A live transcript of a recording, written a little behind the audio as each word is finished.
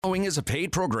Following is a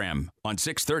paid program on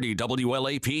 630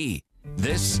 WLAP.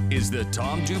 This is the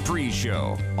Tom Dupree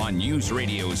Show on News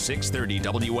Radio 630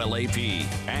 WLAP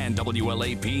and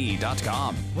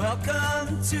WLAP.com.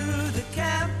 Welcome to the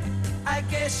camp. I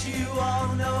guess you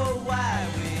all know why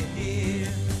we're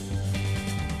here.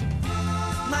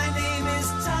 My name is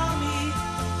Tommy,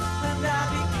 and I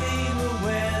became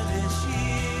aware this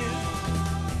year.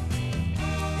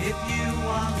 If you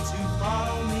want to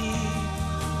follow me,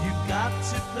 you've got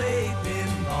to play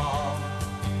pinball.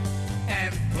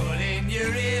 And put in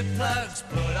your earplugs,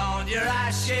 put on your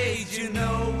eye shades, you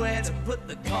know where to put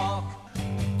the cork.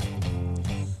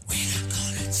 We're not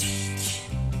gonna take it.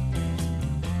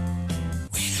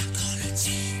 We're not gonna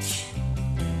take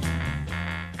it.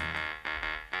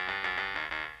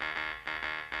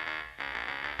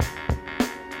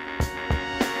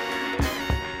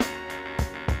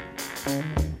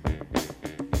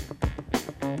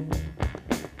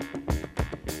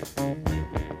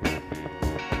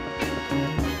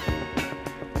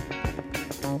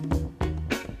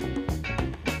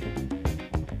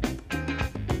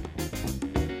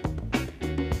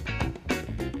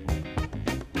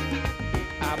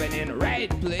 I've been in the right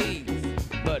place,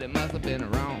 but it must have been the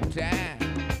wrong time.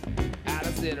 I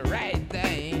done said the right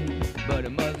thing, but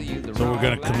it must have used the So wrong we're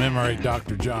going to line. commemorate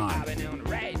Dr. John. I've been on the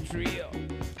right trail,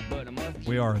 but it must have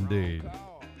We are indeed.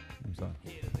 He's a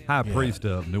high priest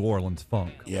of New Orleans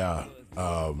funk. Yeah.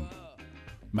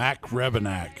 Mac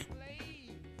Rebenak.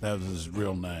 That was his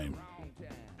real name.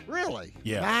 Really?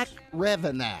 Yes. Mac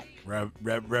Revenak.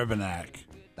 Rebenak.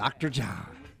 Dr.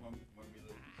 John.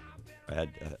 I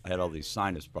had all these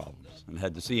sinus problems and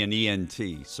had to see an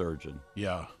ENT surgeon.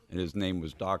 Yeah. And his name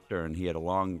was Doctor, and he had a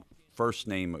long first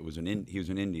name. It was he was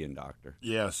an Indian doctor,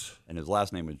 Yes. and his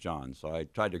last name was John. So I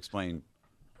tried to explain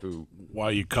Why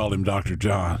you called him Dr.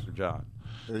 John. Dr. John.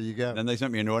 There you go. Then they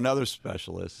sent me into another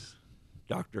specialist,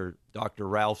 Dr.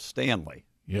 Ralph Stanley.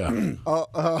 Yeah.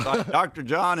 Dr.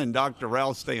 John and Dr.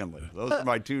 Ralph Stanley. Those are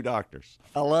my two doctors.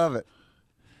 I love it.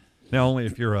 Now, only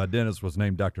if your dentist was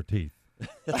named Dr. Teeth.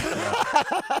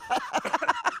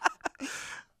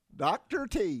 Dr.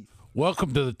 Teeth.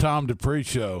 Welcome to the Tom Dupree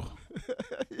Show,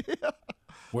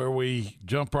 where we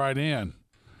jump right in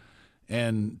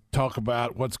and talk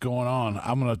about what's going on.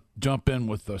 I'm going to jump in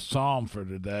with the psalm for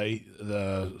today,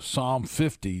 the Psalm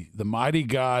 50. The mighty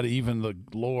God, even the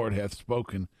Lord, hath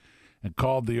spoken and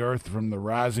called the earth from the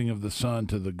rising of the sun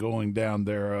to the going down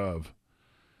thereof.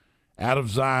 Out of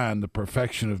Zion, the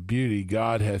perfection of beauty,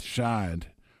 God hath shined.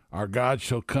 Our God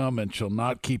shall come and shall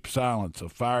not keep silence. A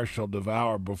fire shall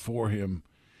devour before him,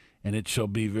 and it shall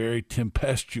be very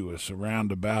tempestuous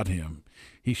around about him.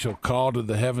 He shall call to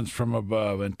the heavens from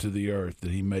above and to the earth,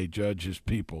 that he may judge his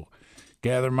people.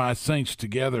 Gather my saints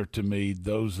together to me,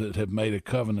 those that have made a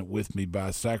covenant with me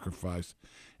by sacrifice,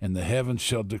 and the heavens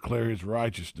shall declare his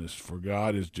righteousness, for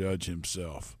God is judge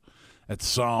himself. That's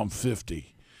Psalm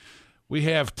 50. We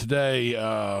have today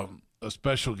a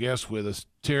special guest with us,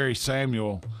 Terry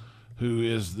Samuel, who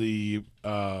is the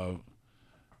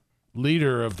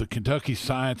leader of the Kentucky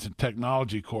Science and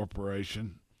Technology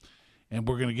Corporation. And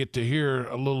we're going to get to hear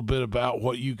a little bit about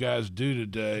what you guys do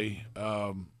today.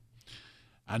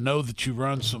 I know that you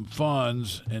run some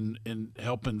funds and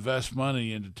help invest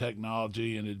money into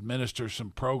technology and administer some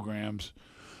programs,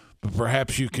 but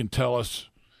perhaps you can tell us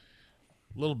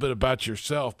a little bit about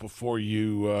yourself before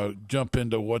you jump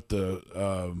into what the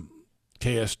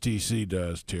KSTC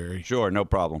does, Terry. Sure, no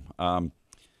problem.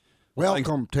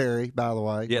 Welcome, Terry, by the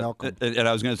way. Yeah, Welcome. and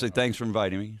I was going to say thanks for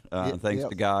inviting me. Thanks yeah.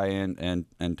 to Guy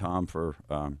and Tom for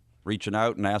reaching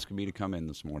out and asking me to come in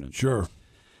this morning. Sure.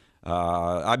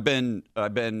 I've been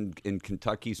in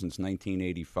Kentucky since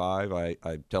 1985.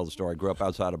 I tell the story. I grew up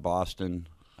outside of Boston.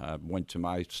 Went to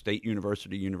my state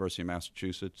university, University of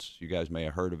Massachusetts. You guys may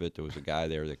have heard of it. There was a guy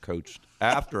there that coached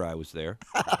after I was there.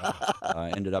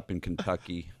 Ended up in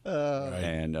Kentucky.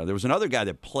 And there was another guy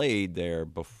that played there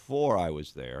before I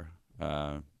was there.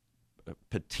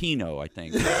 Patino, I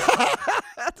think.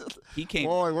 He came.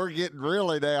 Boy, we're getting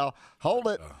really now. Hold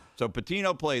it. So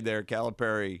Patino played there.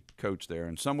 Calipari coached there.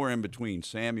 And somewhere in between,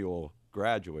 Samuel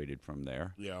graduated from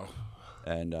there. Yeah.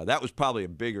 And that was probably a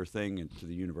bigger thing to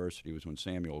the university was when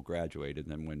Samuel graduated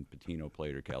than when Patino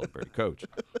played or Calipari coached.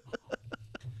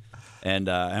 And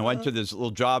I went to this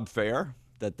little job fair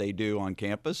that they do on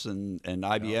campus, and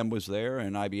IBM was there,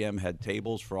 and IBM had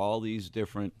tables for all these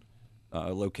different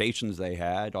locations they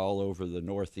had all over the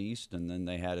Northeast, and then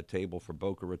they had a table for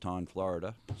Boca Raton,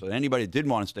 Florida. So anybody that did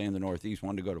want to stay in the Northeast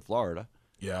wanted to go to Florida.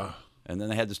 Yeah. And then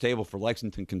they had this table for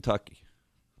Lexington, Kentucky.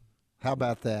 How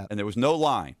about that? And there was no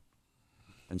line.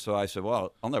 And so I said,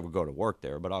 well, I'll never go to work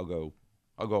there, but I'll go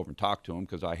I'll go over and talk to them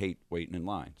because I hate waiting in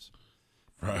lines.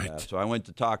 Right. So I went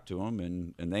to talk to them,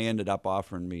 and they ended up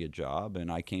offering me a job.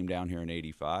 And I came down here in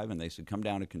 '85, and they said, come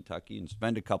down to Kentucky and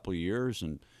spend a couple of years.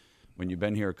 And when you've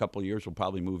been here a couple of years, we'll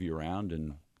probably move you around.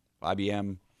 And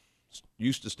IBM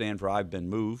used to stand for I've been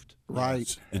moved.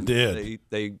 Right. It did.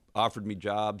 They offered me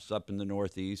jobs up in the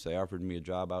Northeast. They offered me a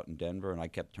job out in Denver, and I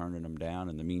kept turning them down.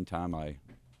 In the meantime, I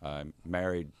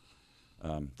married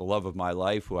the love of my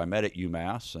life, who I met at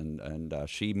UMass, and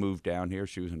she moved down here.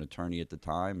 She was an attorney at the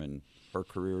time, and her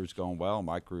career was going well.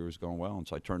 My career was going well, and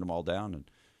so I turned them all down.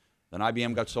 And then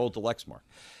IBM got sold to Lexmark.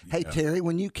 Hey, Terry,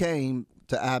 when you came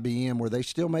to IBM, were they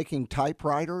still making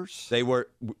typewriters? They were.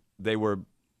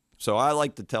 So I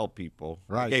like to tell people.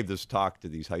 Right. I gave this talk to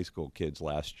these high school kids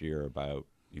last year about,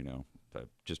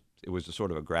 it was a sort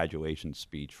of a graduation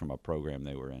speech from a program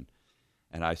they were in.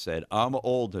 And I said, I'm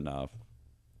old enough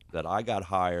that I got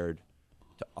hired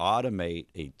to automate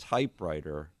a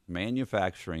typewriter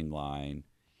manufacturing line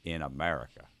in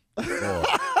America.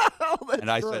 And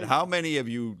I said, how many of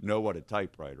you know what a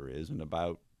typewriter is? And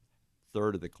about a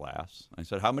third of the class. I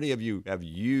said, how many of you have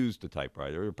used a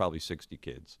typewriter? There were probably 60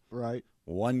 kids. Right.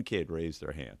 One kid raised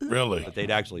their hand. Really? But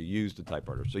they'd actually used a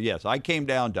typewriter. So, yes, I came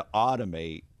down to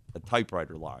automate a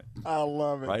typewriter line. I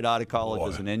love it. Right out of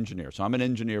college as an engineer. So I'm an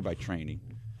engineer by training.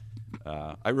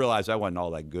 I realized I wasn't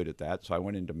all that good at that, so I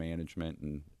went into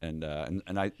management, and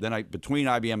I between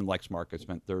IBM and Lexmark, I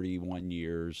spent 31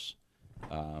 years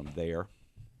there.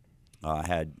 I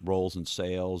had roles in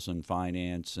sales and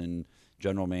finance and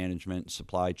general management,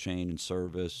 supply chain and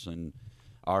service and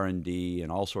R&D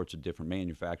and all sorts of different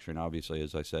manufacturing. Obviously,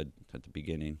 as I said at the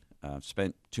beginning,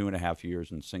 spent 2.5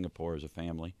 years in Singapore as a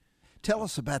family. Tell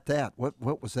us about that.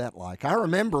 What was that like? I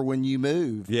remember when you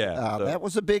moved. Yeah, so- that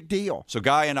was a big deal. So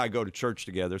Guy and I go to church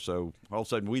together. So all of a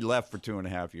sudden we left for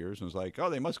 2.5 years, and it was like, oh,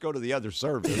 they must go to the other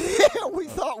service. Yeah, we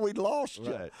thought we'd lost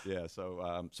you. Right. Yeah.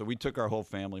 So we took our whole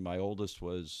family. My oldest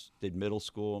did middle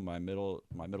school. My middle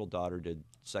daughter did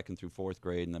 2nd through 4th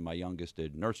grade, and then my youngest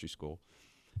did nursery school.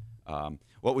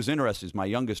 What was interesting is my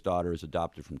youngest daughter is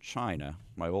adopted from China.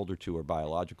 My older two are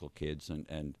biological kids,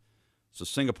 and so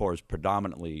Singapore is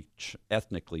predominantly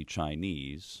ethnically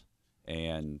Chinese,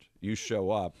 and you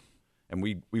show up, and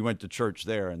we went to church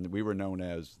there, and we were known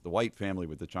as the white family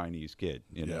with the Chinese kid.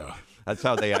 Yeah. That's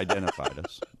how they identified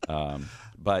us.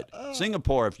 But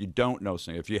Singapore, if you don't know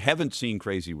Singapore, if you haven't seen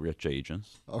Crazy Rich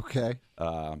Asians, Okay.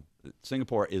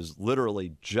 Singapore is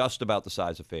literally just about the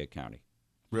size of Fayette County.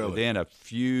 Really? Within a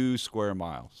few square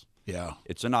miles. Yeah.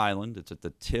 It's an island. It's at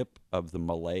the tip of the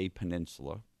Malay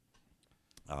Peninsula.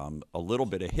 A little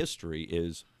bit of history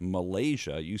is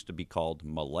Malaysia used to be called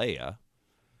Malaya,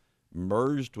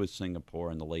 merged with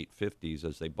Singapore in the late 50s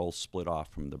as they both split off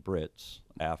from the Brits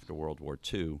after World War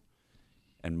II.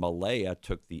 And Malaya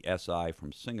took the SI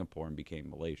from Singapore and became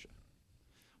Malaysia.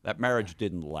 That marriage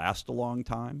didn't last a long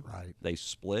time. Right. They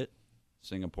split.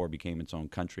 Singapore became its own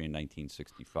country in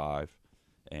 1965.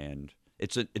 And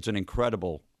it's an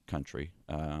incredible country.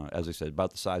 As I said,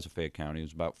 about the size of Fayette County. It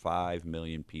was about 5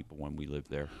 million people when we lived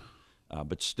there,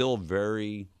 but still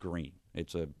very green.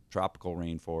 It's a tropical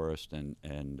rainforest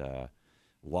and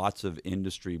lots of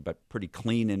industry, but pretty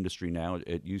clean industry now.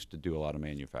 It used to do a lot of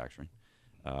manufacturing.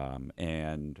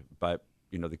 But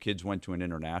the kids went to an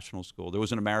international school. There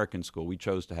was an American school. We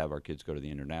chose to have our kids go to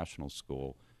the international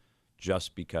school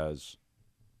just because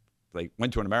they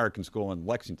went to an American school in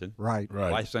Lexington. Right.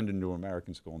 Why send them to an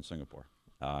American school in Singapore?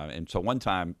 And so one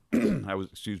time, I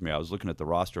was looking at the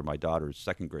roster of my daughter's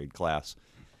 2nd grade class,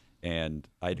 and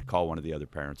I had to call one of the other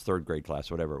parents, 3rd grade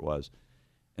class, whatever it was,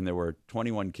 and there were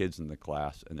 21 kids in the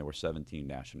class, and there were 17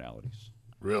 nationalities.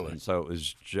 Really? And so it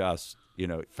was just,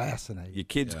 Fascinating. your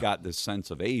kids got this sense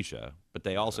of Asia, but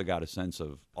they also got a sense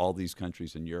of all these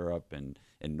countries in Europe and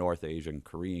in North Asia, and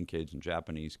Korean kids and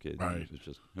Japanese kids. Right.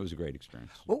 It was a great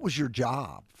experience. What was your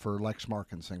job for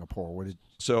Lexmark in Singapore?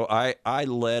 So I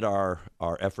led our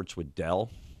efforts with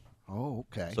Dell. Oh,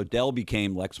 okay. So Dell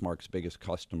became Lexmark's biggest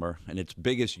customer, and its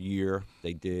biggest year,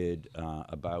 they did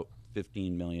about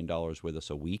 $15 million with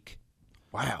us a week.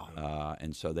 Wow.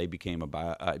 And so they became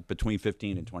about between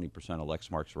 15 and 20% of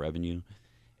Lexmark's revenue.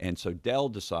 And so Dell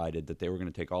decided that they were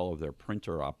going to take all of their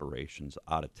printer operations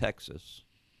out of Texas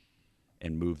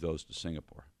and move those to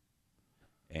Singapore.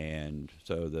 And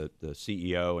so the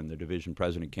CEO and the division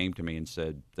president came to me and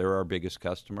said, they're our biggest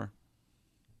customer.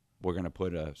 We're going to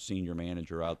put a senior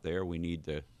manager out there. We need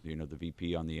the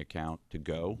VP on the account to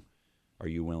go. Are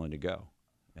you willing to go?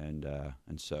 And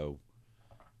so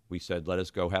we said, let us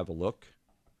go have a look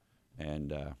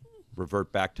and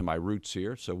revert back to my roots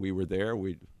here. So we were there.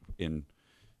 In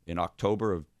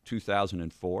October of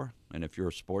 2004, and if you're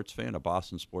a sports fan, a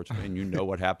Boston sports fan, you know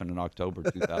what happened in October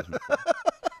 2004.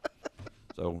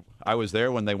 So I was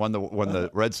there when they when the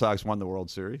Red Sox won the World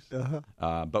Series.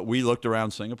 But we looked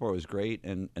around Singapore; it was great,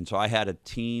 and so I had a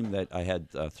team that I had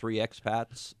 3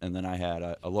 expats, and then I had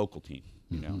a local team.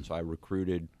 You know, so I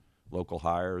recruited local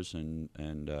hires, and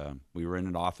we were in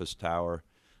an office tower.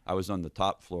 I was on the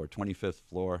top floor, 25th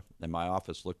floor, and my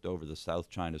office looked over the South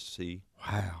China Sea.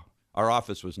 Wow. Our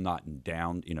office was not in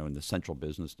the central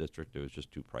business district. It was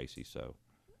just too pricey. So,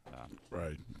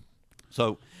 Right.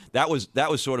 So that was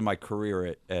sort of my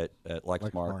career at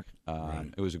Lexmark.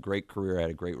 It was a great career. I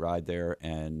had a great ride there,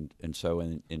 and so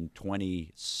in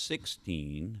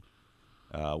 2016,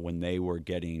 when they were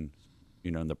getting,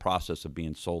 in the process of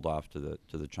being sold off to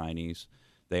the Chinese,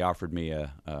 they offered me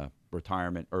a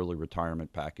early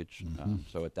retirement package.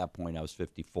 So at that point, I was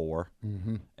 54,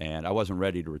 and I wasn't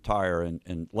ready to retire.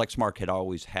 And Lexmark had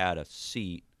always had a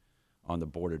seat on the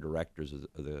board of directors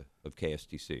of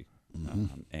KSTC,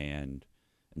 and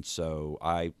so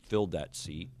I filled that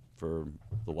seat for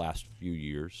the last few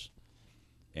years.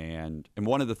 And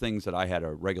one of the things that I had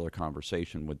a regular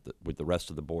conversation with the rest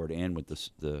of the board and with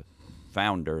the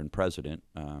founder and president,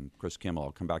 Chris Kimmel,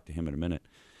 I'll come back to him in a minute,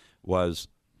 was.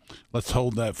 Let's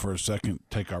hold that for a second.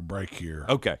 Take our break here.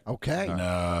 Okay.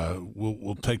 And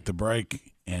we'll take the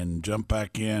break and jump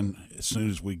back in as soon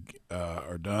as we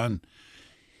are done.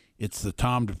 It's the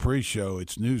Tom Dupree Show.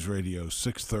 It's News Radio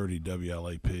 630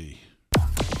 WLAP.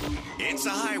 It's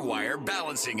a high-wire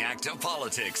balancing act of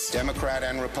politics. Democrat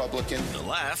and Republican. The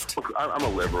left. I'm a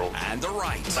liberal. And the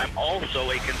right. I'm also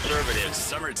a conservative. The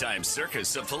summertime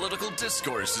circus of political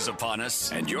discourse is upon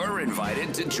us, and you're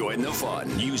invited to join the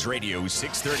fun. News Radio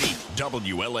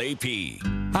 630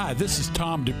 WLAP. Hi, this is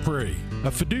Tom Dupree.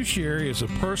 A fiduciary is a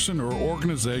person or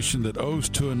organization that owes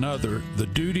to another the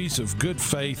duties of good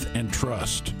faith and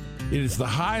trust. It is the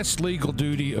highest legal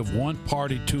duty of one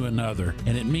party to another,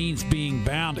 and it means being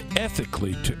bound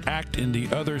ethically to act in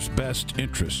the other's best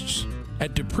interests.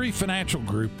 At Dupree Financial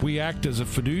Group, we act as a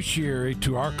fiduciary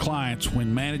to our clients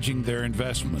when managing their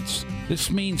investments.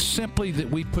 This means simply that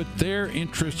we put their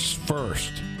interests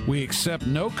first. We accept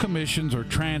no commissions or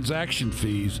transaction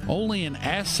fees, only an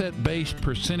asset-based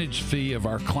percentage fee of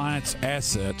our clients'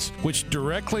 assets, which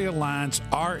directly aligns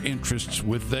our interests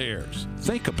with theirs.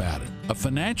 Think about it. A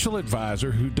financial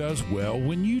advisor who does well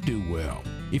when you do well.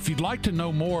 If you'd like to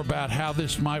know more about how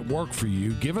this might work for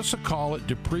you, give us a call at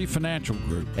Dupree Financial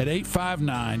Group at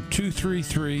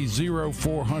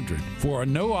 859-233-0400 for a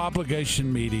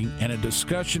no-obligation meeting and a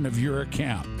discussion of your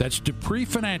account. That's Dupree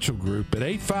Financial Group at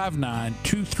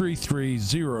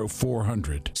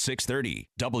 859-233-0400. 630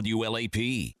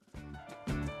 WLAP.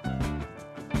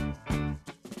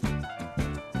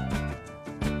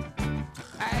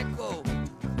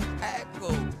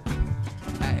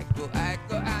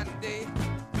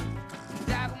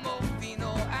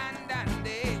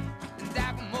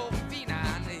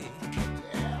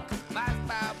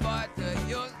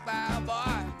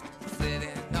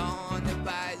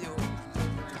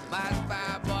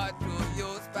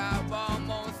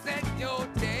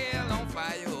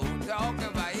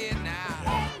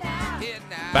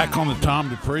 Back on the Tom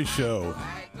Dupree Show,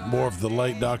 more of the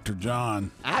late Dr.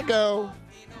 John. I go.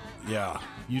 Yeah,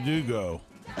 you do go.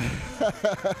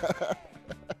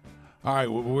 All right,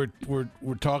 we're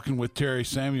talking with Terry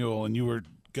Samuel, and you were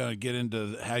going to get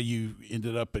into how you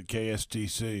ended up at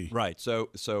KSTC. Right. So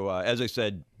as I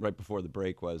said right before the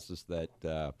break, was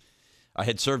that I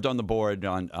had served on the board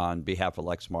on behalf of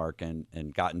Lexmark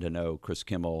and gotten to know Chris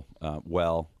Kimmel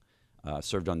well.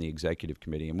 Served on the executive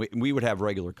committee, and we would have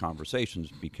regular conversations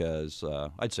because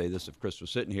I'd say this if Chris was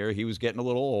sitting here, he was getting a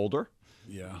little older.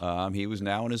 Yeah. He was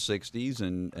now in his 60s,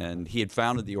 and he had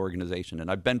founded the organization. And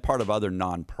I've been part of other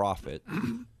nonprofit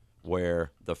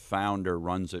where the founder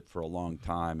runs it for a long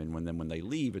time, and when they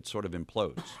leave, it sort of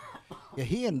implodes. Yeah,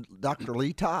 he and Dr.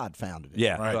 Lee Todd founded it.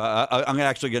 Yeah, right. I'm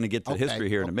actually going to get to the history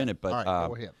here in a minute, but all right,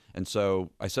 go ahead. And so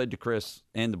I said to Chris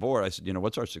and the board, I said,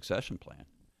 what's our succession plan?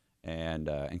 And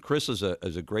Chris is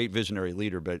a great visionary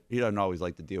leader, but he doesn't always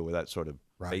like to deal with that sort of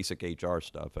basic HR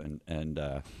stuff. And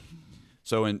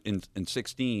so in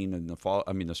 16, in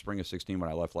the spring of 16, when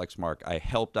I left Lexmark, I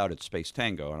helped out at Space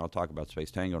Tango, and I'll talk about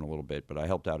Space Tango in a little bit. But I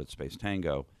helped out at Space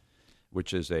Tango,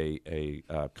 which is a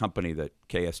company that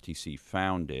KSTC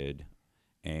founded,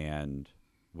 and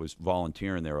was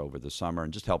volunteering there over the summer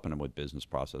and just helping them with business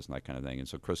process and that kind of thing. And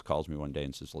so Chris calls me one day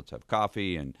and says, "Let's have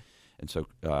coffee." And so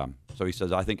he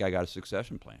says, "I think I got a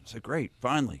succession plan." I said, "Great,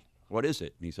 finally. What is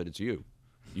it?" And he said, "It's you.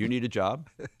 You need a job.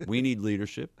 We need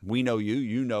leadership. We know you.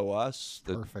 You know us.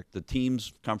 Perfect. The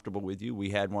team's comfortable with you." We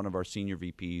had one of our senior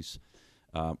VPs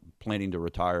planning to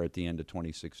retire at the end of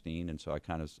 2016, and so I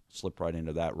kind of slipped right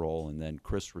into that role. And then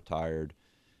Chris retired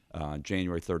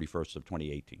January 31st of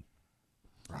 2018.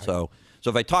 Right. So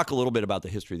if I talk a little bit about the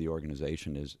history of the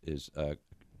organization, is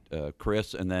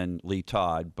Chris and then Lee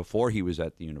Todd, before he was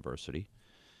at the university,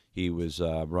 he was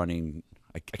running,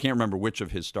 I can't remember which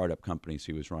of his startup companies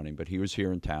he was running, but he was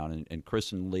here in town, and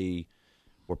Chris and Lee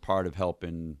were part of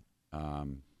helping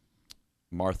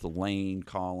Martha Lane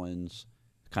Collins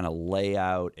kind of lay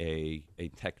out a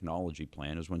technology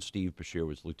plan. It was when Steve Beshear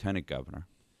was lieutenant governor,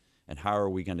 and how are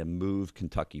we going to move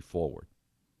Kentucky forward?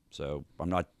 So I'm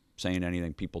not saying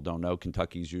anything people don't know.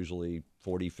 Kentucky's usually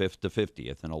 45th to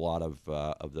 50th in a lot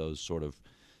of those sort of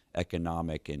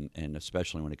economic and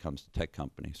especially when it comes to tech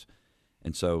companies.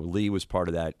 And so Lee was part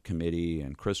of that committee,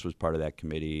 and Chris was part of that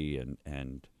committee,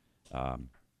 and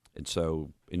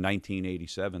so in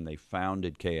 1987 they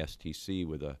founded KSTC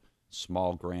with a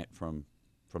small grant from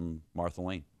Martha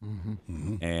Lane,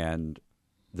 and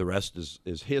the rest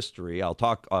is history. I'll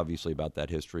talk obviously about that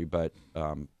history, but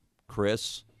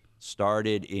Chris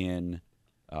started in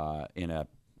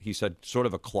he said sort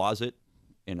of a closet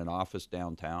in an office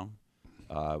downtown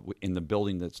in the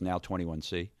building that's now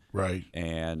 21C. Right.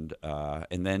 And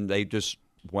then they just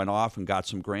went off and got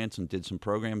some grants and did some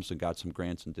programs and got some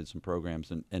grants and did some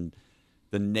programs. And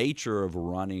the nature of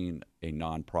running a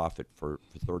nonprofit for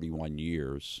 31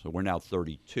 years, so we're now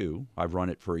 32. I've run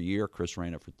it for a year. Chris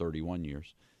ran it for 31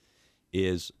 years,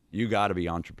 is you got to be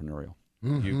entrepreneurial.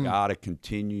 You got to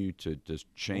continue to just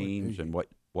change, and what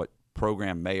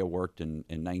program may have worked in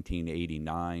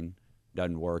 1989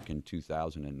 doesn't work in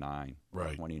 2009,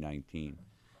 right. 2019.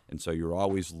 And so you're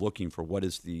always looking for what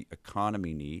is the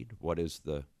economy need, what is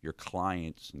your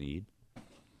clients need,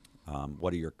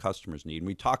 what do your customers need. And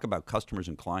we talk about customers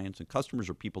and clients, and customers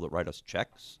are people that write us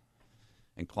checks,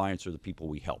 and clients are the people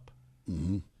we help.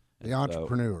 The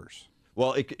entrepreneurs.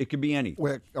 Well, it could be anything.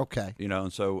 Well, okay. You know,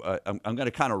 and so I'm going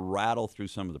to kind of rattle through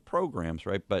some of the programs,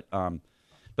 right? But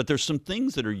there's some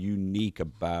things that are unique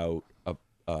about a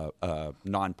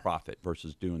nonprofit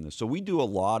versus doing this. So we do a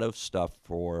lot of stuff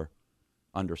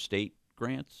under state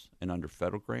grants and under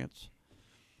federal grants.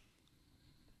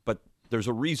 But there's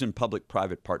a reason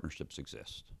public-private partnerships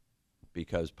exist,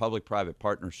 because public-private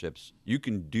partnerships, you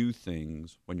can do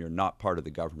things when you're not part of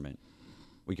the government.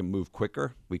 We can move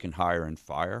quicker. We can hire and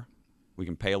fire. We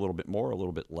can pay a little bit more, a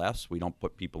little bit less. We don't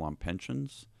put people on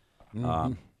pensions.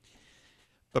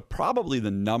 But probably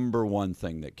the number one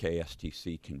thing that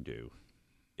KSTC can do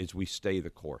is we stay the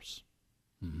course.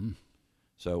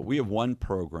 So we have one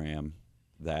program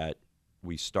that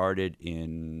we started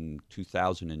in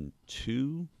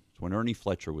 2002, when Ernie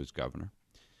Fletcher was governor.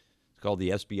 It's called the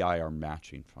SBIR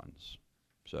Matching Funds.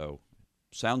 So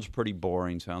sounds pretty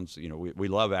boring. Sounds, we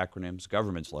love acronyms.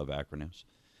 Governments love acronyms.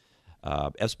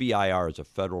 SBIR is a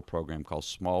federal program called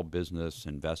Small Business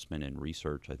Investment and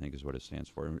Research, I think is what it stands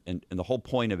for. And the whole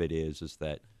point of it is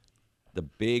that the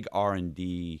big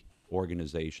R&D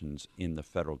organizations in the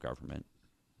federal government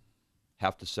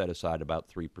have to set aside about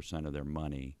 3% of their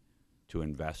money to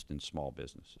invest in small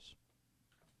businesses.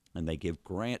 And they give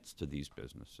grants to these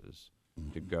businesses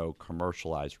to go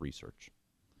commercialize research.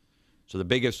 So the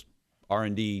biggest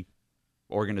R&D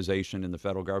organization in the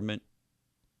federal government,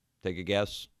 take a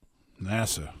guess?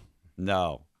 NASA.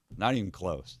 No, not even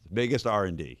close. The biggest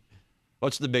R&D.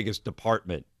 What's the biggest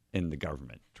department in the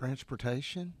government?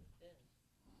 Transportation?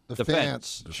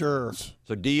 Defense. Sure.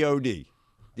 So DOD.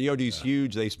 DOD's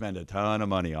huge. They spend a ton of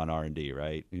money on R&D,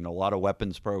 right? A lot of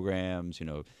weapons programs.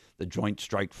 The Joint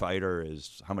Strike Fighter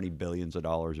is how many billions of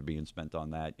dollars are being spent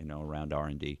on that, around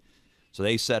R&D. So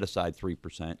they set aside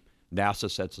 3%.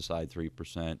 NASA sets aside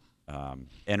 3%.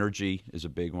 Energy is a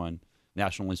big one.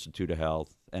 National Institute of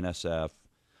Health, NSF,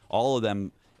 all of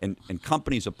them, and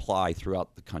companies apply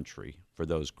throughout the country for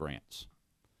those grants.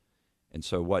 And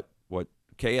so what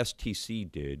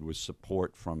KSTC did was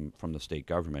support from the state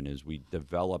government is we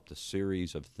developed a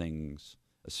series of things,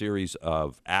 a series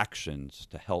of actions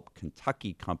to help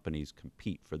Kentucky companies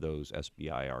compete for those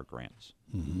SBIR grants.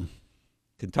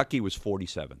 Kentucky was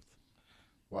 47th.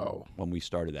 Wow. When we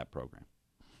started that program.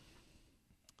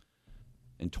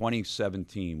 In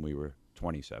 2017, we were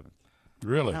 27th.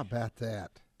 Really? How about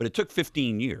that? But it took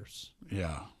 15 years.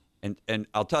 Yeah. And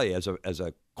I'll tell you, as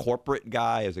a corporate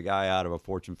guy, as a guy out of a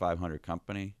Fortune 500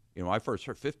 company, I first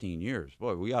heard 15 years.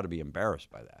 Boy, we ought to be embarrassed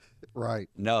by that. Right.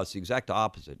 No, it's the exact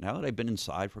opposite. Now that I've been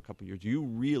inside for a couple of years, you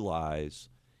realize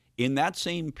in that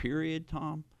same period,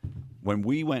 Tom, when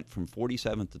we went from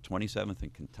 47th to 27th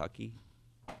in Kentucky,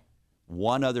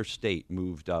 one other state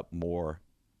moved up more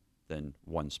than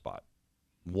one spot.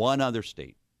 One other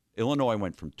state. Illinois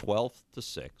went from 12th to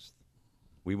 6th.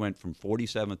 We went from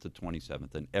 47th to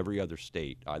 27th, and every other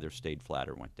state either stayed flat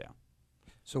or went down.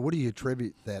 So what do you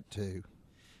attribute that to?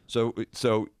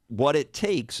 So what it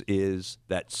takes is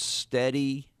that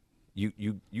steady.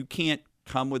 You can't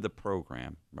come with a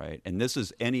program, right? And this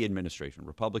is any administration,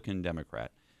 Republican,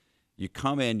 Democrat. You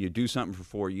come in, you do something for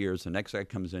 4 years, the next guy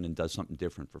comes in and does something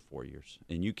different for 4 years.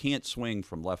 And you can't swing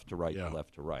from left to right to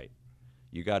left to right.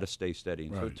 You got to stay steady.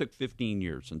 And so it took 15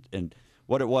 years. And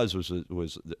what it was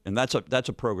and that's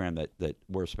a program that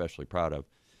we're especially proud of.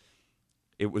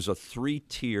 It was a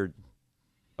 3-tiered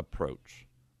approach.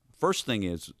 First thing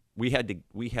is we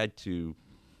had to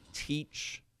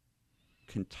teach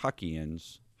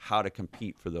Kentuckians how to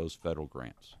compete for those federal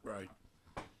grants. Right.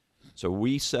 So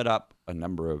we set up a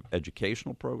number of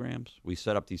educational programs. We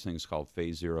set up these things called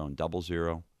Phase 0 and Double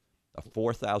Zero, a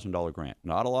 $4,000 grant,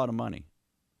 not a lot of money.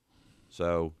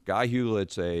 So Guy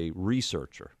Hewlett's a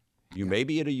researcher. You may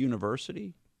be at a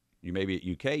university, you may be at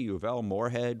UK, U of L,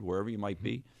 Moorhead, wherever you might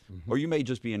be, or you may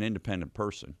just be an independent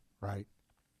person. Right.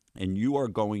 And you are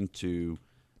going to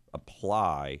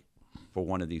apply for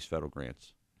one of these federal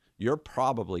grants. You're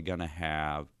probably going to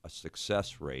have a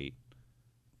success rate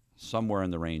somewhere in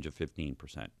the range of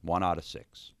 15%, 1 out of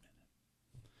 6.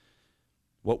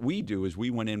 What we do is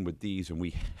we went in with these and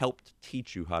we helped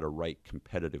teach you how to write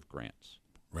competitive grants.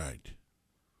 Right.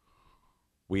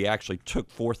 We actually took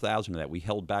 4,000 of that. We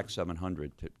held back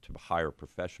 700 to hire a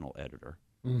professional editor.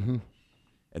 Mm-hmm.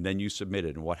 And then you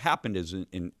submitted. And what happened is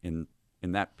in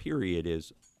that period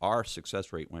is our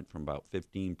success rate went from about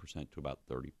 15% to about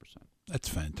 30%. That's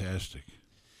fantastic.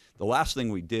 The last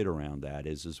thing we did around that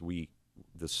is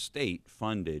the state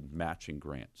funded matching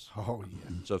grants. Oh,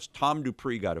 yeah. So if Tom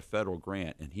Dupree got a federal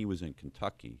grant and he was in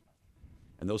Kentucky,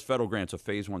 and those federal grants, a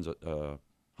Phase 1's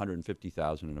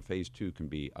 $150,000 and a Phase 2 can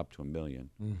be up to $1 million,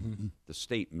 the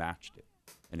state matched it,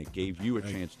 and it gave you a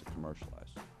chance to commercialize.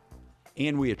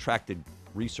 And we attracted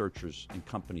researchers and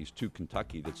companies to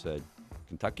Kentucky that said,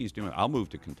 Kentucky's doing it. I'll move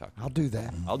to Kentucky. I'll do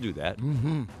that. I'll do that.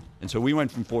 And so we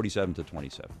went from 47 to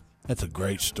 27. That's a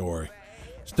great story.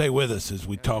 Stay with us as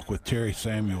we talk with Terry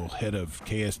Samuel, head of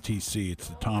KSTC. It's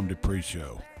the Tom Dupree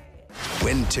Show.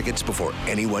 Win tickets before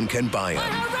anyone can buy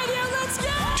them.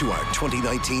 To our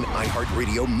 2019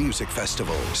 iHeartRadio Music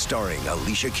Festival, starring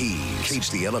Alicia Keys,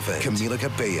 Cage the Elephant, Camila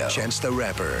Cabello, Chance the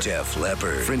Rapper, Def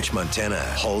Leppard, French Montana,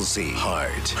 Halsey,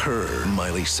 Heart, Her,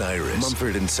 Miley Cyrus,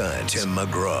 Mumford & Sons, Tim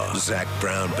McGraw, Zach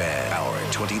Brown Band. Our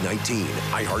 2019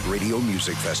 iHeartRadio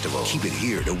Music Festival. Keep it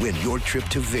here to win your trip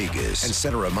to Vegas and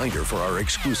set a reminder for our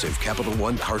exclusive Capital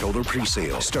One cardholder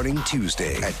presale starting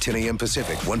Tuesday at 10 a.m.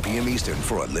 Pacific, 1 p.m. Eastern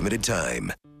for a limited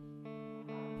time.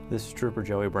 This is Trooper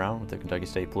Joey Brown with the Kentucky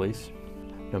State Police.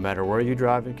 No matter where you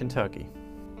drive in Kentucky,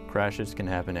 crashes can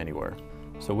happen anywhere.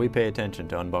 So we pay attention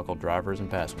to unbuckled drivers and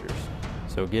passengers.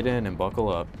 So get in and buckle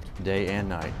up, day and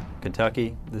night.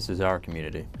 Kentucky, this is our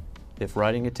community. If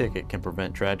writing a ticket can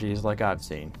prevent tragedies like I've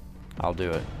seen, I'll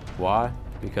do it. Why?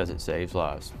 Because it saves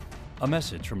lives. A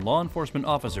message from law enforcement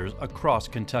officers across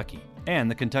Kentucky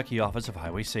and the Kentucky Office of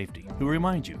Highway Safety, who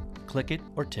remind you, click it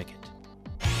or ticket.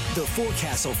 The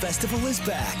Forecastle Festival is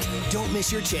back. Don't miss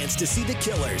your chance to see the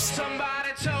Killers.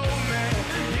 Somebody told me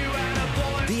you had a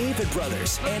boy. The Avid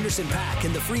Brothers, Anderson .Paak,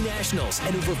 and the Free Nationals,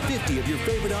 and over 50 of your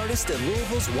favorite artists at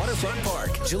Louisville's Waterfront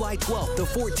Park. July 12th to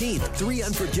 14th, 3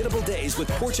 unforgettable days with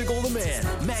Portugal the Man,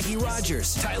 Maggie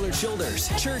Rogers, Tyler Childers,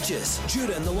 Churches,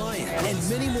 Judah and the Lion, and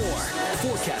many more.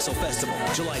 Forecastle Festival,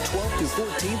 July 12th through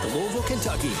 14th, Louisville,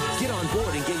 Kentucky. Get on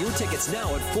board and get your tickets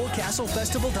now at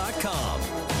forecastlefestival.com.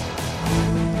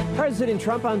 President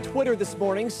Trump on Twitter this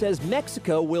morning says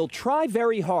Mexico will try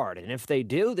very hard, and if they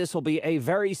do, this will be a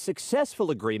very successful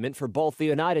agreement for both the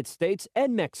United States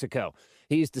and Mexico.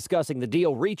 He's discussing the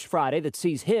deal reached Friday that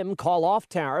sees him call off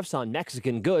tariffs on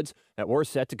Mexican goods that were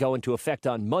set to go into effect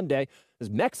on Monday, as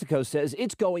Mexico says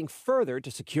it's going further to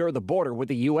secure the border with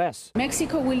the U.S.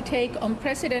 Mexico will take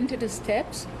unprecedented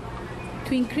steps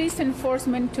to increase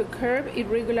enforcement to curb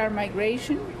irregular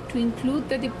migration, to include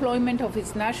the deployment of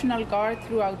its National Guard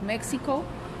throughout Mexico,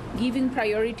 giving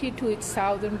priority to its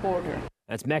southern border.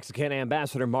 That's Mexican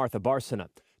Ambassador Martha Bárcena.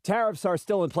 Tariffs are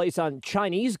still in place on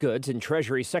Chinese goods, and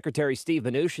Treasury Secretary Steve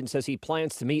Mnuchin says he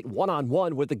plans to meet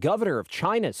one-on-one with the governor of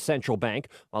China's central bank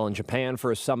while in Japan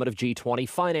for a summit of G20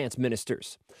 finance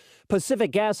ministers.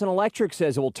 Pacific Gas and Electric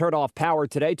says it will turn off power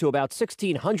today to about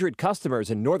 1,600 customers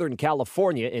in Northern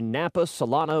California in Napa,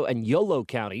 Solano, and Yolo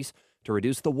counties to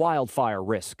reduce the wildfire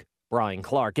risk. Brian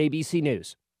Clark, ABC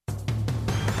News.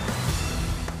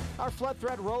 Our flood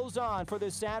threat rolls on for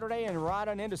this Saturday and right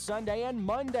on into Sunday and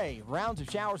Monday. Rounds of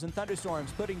showers and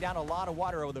thunderstorms putting down a lot of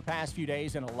water over the past few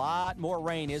days, and a lot more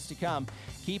rain is to come.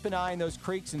 Keep an eye on those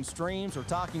creeks and streams. We're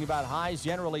talking about highs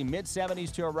generally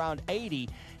mid-70s to around 80.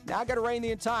 Not going to rain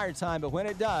the entire time, but when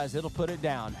it does, it'll put it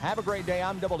down. Have a great day.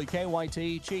 I'm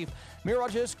WKYT Chief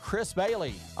Meteorologist Chris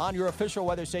Bailey on your official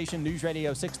weather station, News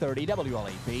Radio 630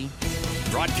 WLAP.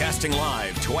 Broadcasting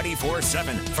live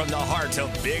 24/7 from the heart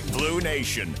of Big Blue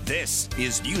Nation. This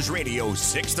is News Radio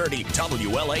 630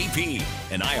 WLAP,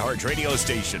 an iHeart radio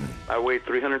station. I weighed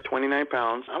 329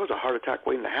 pounds. I was a heart attack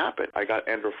waiting to happen. I got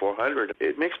Andro 400.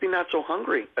 It makes me not so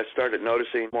hungry. I started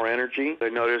noticing more energy. I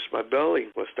noticed my belly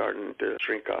was starting to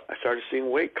shrink up. I started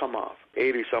seeing weight come off.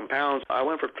 80-some pounds. I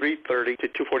went from 330 to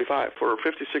 245. For a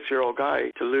 56-year-old guy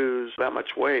to lose that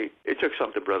much weight, it took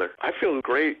something, brother. I feel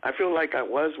great. I feel like I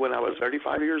was when I was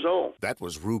 35 years old. That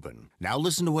was Ruben. Now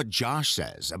listen to what Josh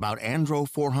says about Andro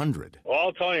 400. Well,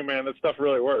 I'll tell you, man, that stuff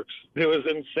really works. It was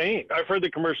insane. I've heard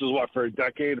the commercials, for a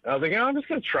decade. I was like, I'm just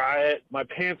going to try it. My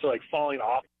pants are, falling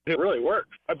off. It really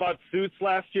works. I bought suits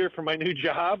last year for my new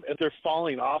job, and they're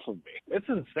falling off of me. It's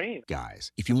insane.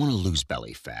 Guys, if you want to lose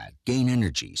belly fat, gain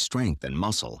energy, strength, and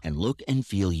muscle, and look and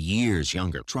feel years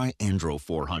younger, try Andro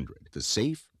 400, the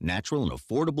safe, natural, and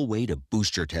affordable way to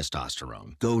boost your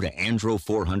testosterone. Go to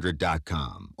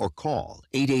andro400.com or call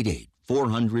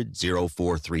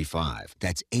 888-400-0435.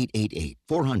 That's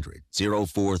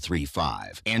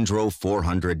 888-400-0435.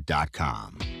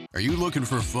 Andro400.com. Are you looking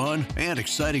for fun and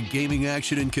exciting gaming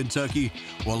action in Kentucky?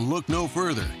 Well, look no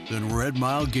further than Red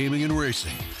Mile Gaming and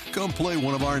Racing. Come play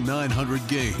one of our 900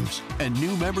 games. And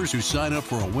new members who sign up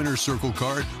for a Winner's Circle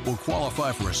card will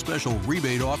qualify for a special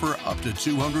rebate offer up to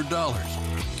 $200.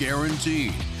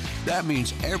 Guaranteed. That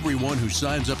means everyone who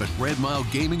signs up at Red Mile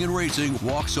Gaming and Racing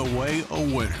walks away a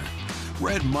winner.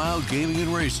 Red Mile Gaming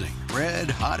and Racing. Red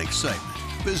hot excitement.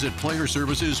 Visit Player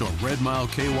Services or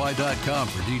redmileky.com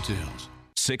for details.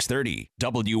 630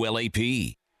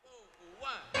 WLAP.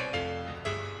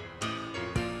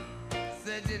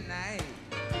 Such a night.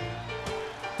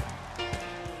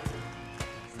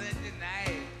 Such a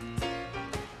night.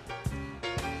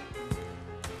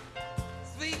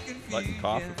 Sweet confusion. Letting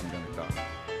cough if I'm going to cough.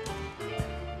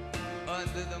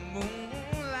 Under the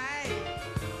moonlight.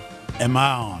 Am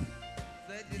I on?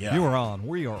 Yeah. You are on.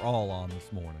 We are all on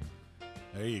this morning.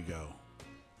 There you go.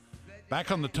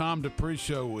 Back on the Tom Dupree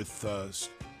Show with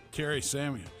Terry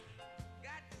Samuel.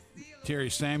 Terry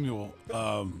Samuel.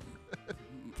 I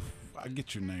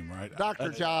get your name right. Dr.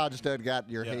 John's done got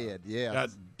in your head. Yeah. Got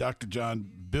Dr. John.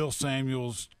 Bill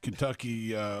Samuels,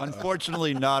 Kentucky.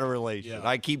 Unfortunately, not a relation. Yeah.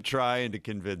 I keep trying to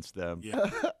convince them. Yeah.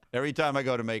 Every time I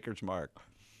go to Maker's Mark.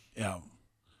 Yeah.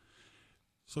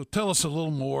 So tell us a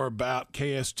little more about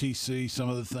KSTC, some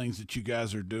of the things that you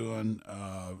guys are doing.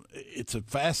 It's a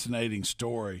fascinating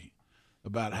story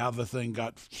about how the thing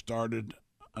got started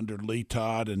under Lee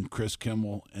Todd and Chris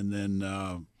Kimmel, and then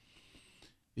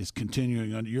is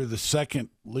continuing on. You're the second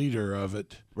leader of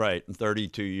it. Right, in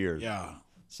 32 years. Yeah.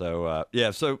 So,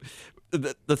 So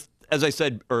as I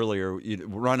said earlier, you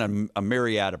run a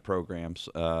myriad of programs.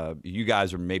 You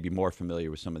guys are maybe more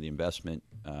familiar with some of the investment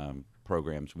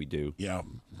programs we do. Yeah.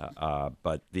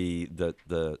 But the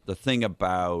thing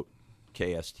about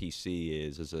KSTC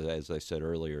is, as I said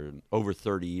earlier, over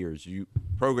 30 years,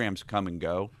 programs come and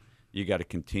go. You got to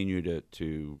continue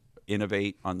to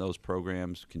innovate on those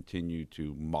programs, continue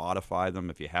to modify them.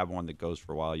 If you have one that goes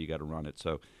for a while, you got to run it.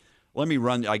 So let me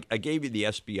run. I gave you the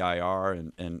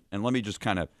SBIR, and let me just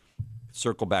kind of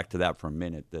circle back to that for a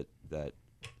minute. That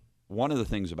one of the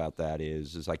things about that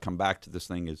is I come back to this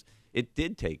thing is it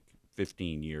did take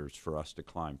 15 years for us to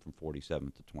climb from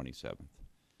 47th to 27th.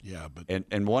 Yeah, but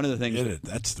and one of the things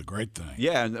that's the great thing.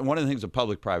 Yeah, and one of the things a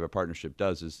public-private partnership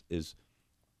does is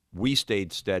we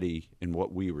stayed steady in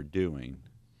what we were doing,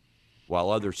 while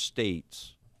other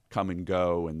states come and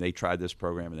go, and they try this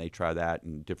program and they try that,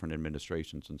 and different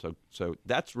administrations, and so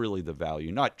that's really the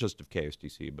value, not just of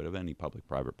KSTC, but of any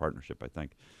public-private partnership, I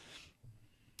think.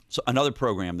 So another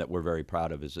program that we're very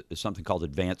proud of is something called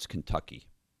Advance Kentucky,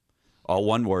 all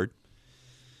one word.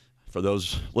 For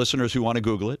those listeners who want to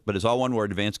Google it, but it's all one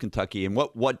word, Advance Kentucky. And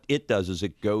what it does is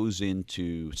it goes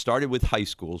into, started with high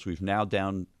schools. We've now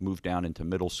moved down into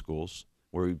middle schools,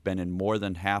 where we've been in more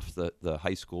than half the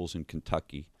high schools in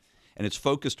Kentucky. And it's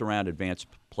focused around advanced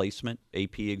placement,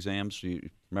 AP exams. You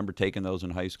remember taking those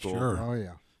in high school? Sure. Oh,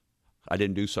 yeah. I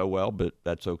didn't do so well, but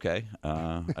that's okay.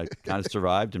 I kind of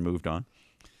survived and moved on.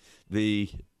 And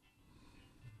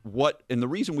the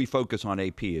reason we focus on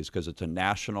AP is because it's a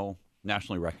national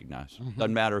nationally recognized.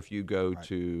 Doesn't matter if you go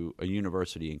to a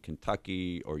university in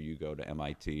Kentucky or you go to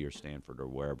MIT or Stanford or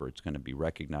wherever, it's going to be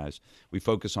recognized. We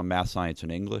focus on math, science,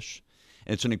 and English.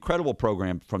 And it's an incredible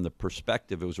program from the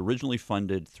perspective. It was originally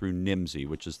funded through NIMSI,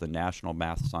 which is the National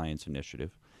Math Science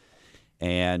Initiative.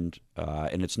 And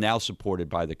it's now supported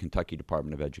by the Kentucky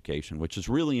Department of Education, which is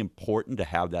really important to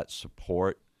have that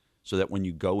support so that when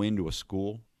you go into a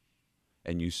school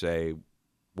and you say,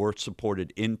 we're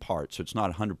supported in part, so it's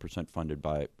not 100% funded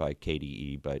by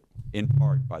KDE, but in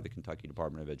part by the Kentucky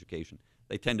Department of Education,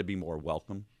 they tend to be more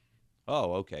welcome.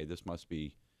 Oh, okay, this must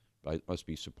be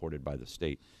supported by the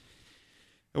state.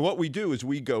 And what we do is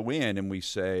we go in and we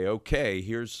say, okay,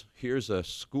 here's a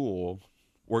school.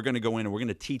 We're going to go in and we're going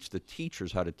to teach the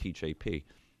teachers how to teach AP.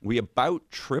 We about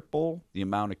triple the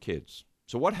amount of kids.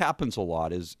 So what happens a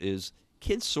lot is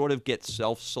kids sort of get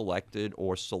self-selected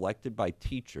or selected by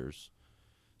teachers.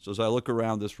 So as I look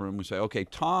around this room, we say, okay,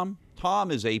 Tom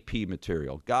is AP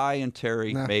material. Guy and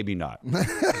Terry, maybe not.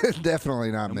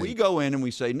 Definitely not and me. We go in and we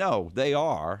say, no, they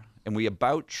are, and we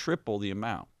about triple the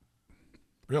amount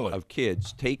of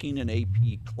kids taking an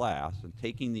AP class and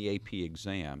taking the AP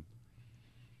exam.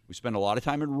 We spend a lot of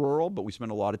time in rural, but we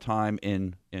spend a lot of time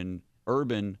in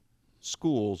urban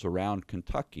schools around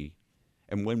Kentucky.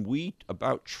 And when we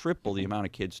about triple the amount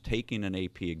of kids taking an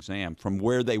AP exam from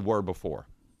where they were before.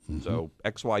 So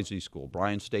XYZ school,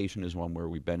 Bryan Station is one where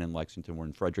we've been in Lexington. We're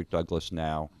in Frederick Douglass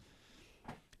now.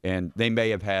 And they may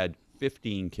have had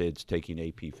 15 kids taking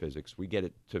AP physics. We get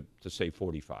it to say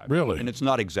 45. Really? And it's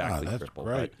not exactly that's triple.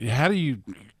 Right. But, How do you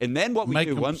and then what we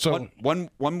do, them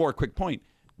one more quick point,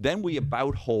 then we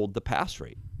about hold the pass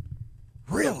rate.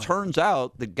 Really? It turns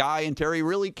out the Guy and Terry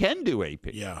really can do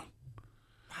AP. Yeah.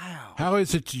 Wow. How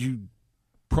is it you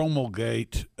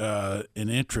promulgate an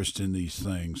interest in these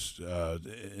things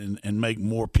and make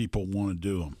more people want to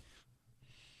do them?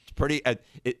 It's pretty.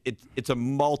 It's a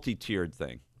multi-tiered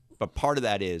thing, but part of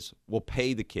that is we'll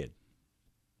pay the kid.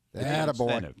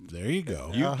 Attaboy. There you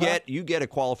go. You get a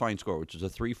qualifying score, which is a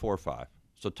 3.45.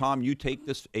 So Tom, you take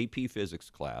this AP physics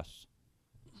class.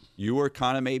 You were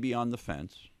kind of maybe on the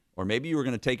fence, or maybe you were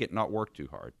going to take it and not work too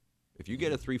hard. If you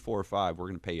get a 3.45, we're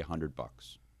going to pay you $100.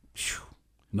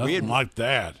 Nothing like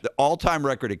that. The all-time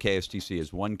record at KSTC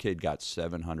is one kid got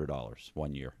 $700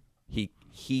 one year.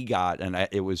 He got, and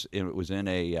it was in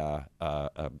a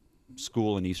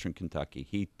school in Eastern Kentucky.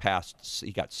 He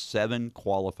got 7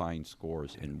 qualifying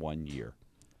scores in 1 year,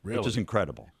 which is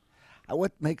incredible.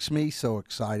 What makes me so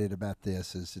excited about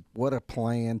this is what a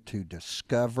plan to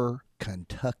discover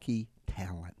Kentucky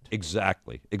talent.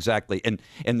 Exactly. And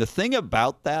the thing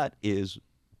about that is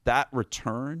that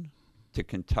return to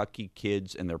Kentucky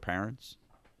kids and their parents,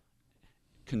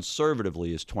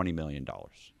 conservatively, is $20 million.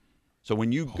 So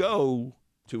when you go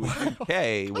to a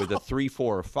UK with a 3,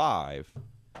 4, or 5,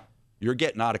 you're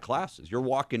getting out of classes. You're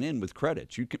walking in with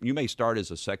credits. You may start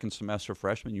as a second semester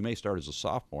freshman. You may start as a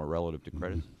sophomore relative to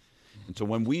credits. And so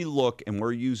when we look, and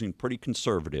we're using pretty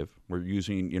conservative, we're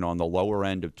using, on the lower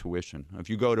end of tuition. If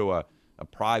you go to a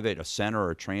private, a center,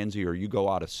 or a transy, or you go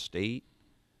out of state,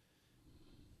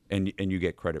 and you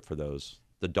get credit for those,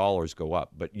 the dollars go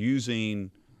up. But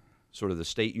using sort of the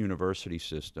state university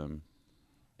system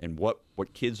and what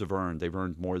kids have earned,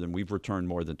 we've returned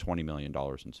more than $20 million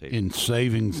in savings. In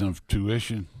savings of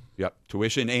tuition? Yep,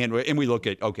 tuition. And we look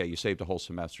at, okay, you saved a whole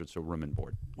semester, it's a room and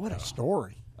board. What a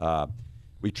story.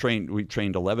 We trained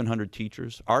 1,100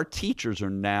 teachers. Our teachers are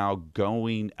now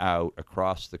going out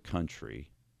across the country.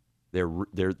 They're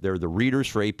the readers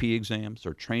for AP exams.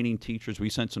 They're training teachers. We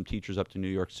sent some teachers up to New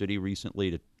York City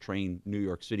recently to train New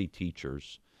York City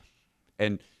teachers.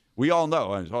 And we all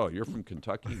know, oh, you're from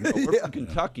Kentucky? No, we're from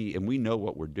Kentucky, and we know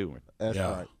what we're doing. That's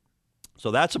right.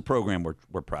 So that's a program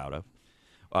we're proud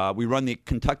of. We run the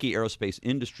Kentucky Aerospace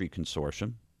Industry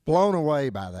Consortium. Blown away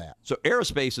by that. So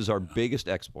aerospace is our biggest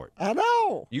export. I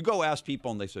know. You go ask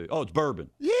people, and they say, oh, it's bourbon.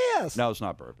 Yes. No, it's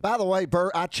not bourbon. By the way,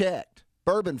 I checked.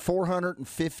 Bourbon,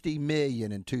 $450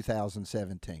 million in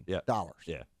 2017. Yeah. Dollars.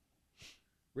 Yeah.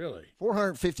 Really?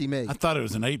 $450 million. I thought it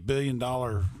was an $8 billion.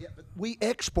 Yeah, but we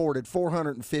exported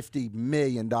 $450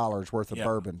 million worth of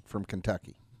bourbon from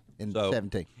Kentucky in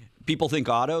 17. People think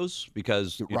autos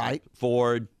because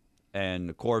Ford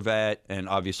and Corvette and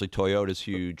obviously Toyota's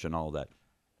huge and all that.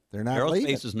 They're not Aerospace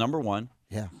leaving. is number one.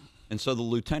 Yeah. And so the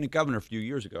lieutenant governor a few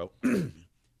years ago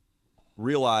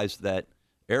realized that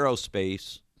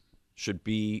aerospace should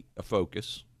be a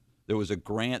focus. There was a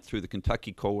grant through the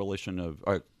Kentucky Coalition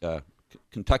of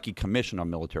Kentucky Commission on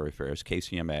Military Affairs,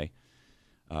 KCMA.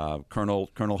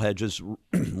 Colonel Hedges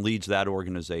leads that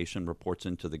organization, reports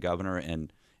into the governor,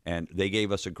 and And they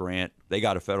gave us a grant. They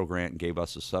got a federal grant and gave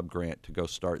us a sub-grant to go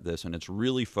start this. And it's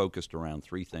really focused around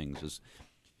three things,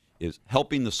 is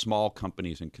helping the small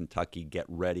companies in Kentucky get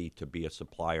ready to be a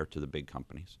supplier to the big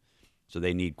companies. So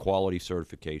they need quality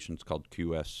certifications called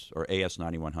QS or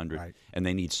AS9100, right. And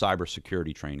they need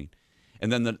cybersecurity training.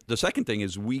 And then the second thing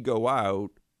is we go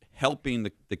out helping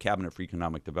the Cabinet for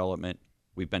Economic Development.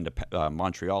 We've been to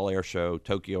Montreal Air Show,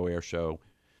 Tokyo Air Show.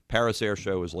 Paris Air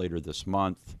Show is later this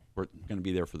month. We're going to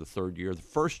be there for the third year. The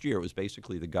first year, it was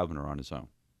basically the governor on his own.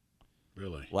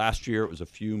 Really? Last year, it was a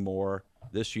few more.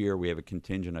 This year, we have a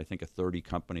contingent, I think, of 30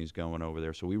 companies going over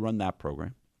there. So we run that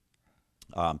program.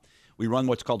 We run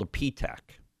what's called a PTAC.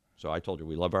 So I told you,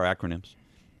 we love our acronyms.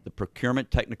 The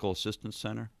Procurement Technical Assistance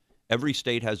Center. Every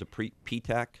state has a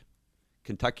PTAC.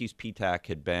 Kentucky's PTAC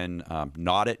had been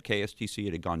not at KSTC.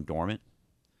 It had gone dormant.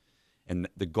 And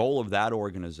the goal of that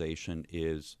organization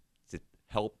is to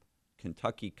help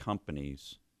Kentucky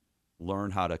companies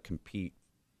learn how to compete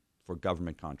for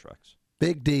government contracts.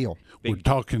 Big deal. We're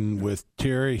talking with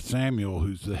Terry Samuel,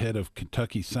 who's the head of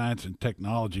Kentucky Science and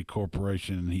Technology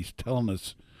Corporation, and he's telling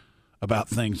us about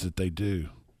things that they do,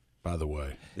 by the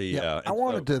way. I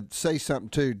wanted to say something,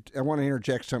 too. I want to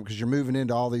interject something because you're moving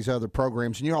into all these other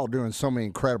programs, and you're all doing so many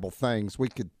incredible things. We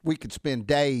could spend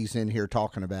days in here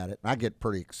talking about it. I get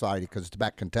pretty excited because it's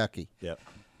about Kentucky. Yep.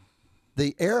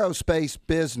 The aerospace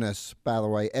business, by the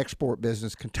way, export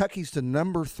business, Kentucky's the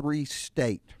number 3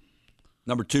 state.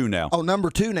 Number 2 now. Oh,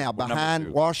 number 2 now,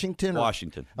 behind Washington?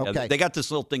 Washington. Okay. Yeah, they got this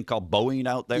little thing called Boeing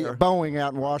out there. Yeah, Boeing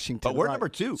out in Washington. But we're right. number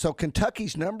 2. So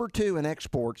Kentucky's number 2 in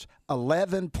exports,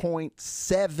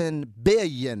 $11.7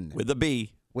 billion. With a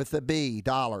B. With a B,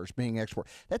 dollars being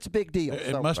exported. That's a big deal.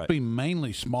 It must be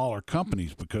mainly smaller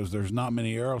companies because there's not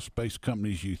many aerospace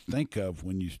companies you think of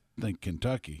when you think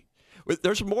Kentucky.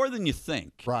 There's more than you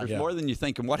think. Right. There's more than you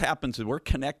think. And what happens is we're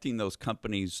connecting those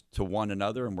companies to one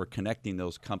another, and we're connecting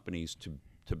those companies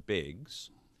to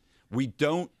bigs. We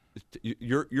don't –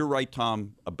 you're right,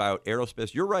 Tom, about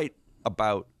aerospace. You're right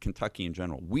about Kentucky in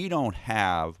general. We don't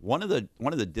have – one of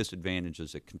the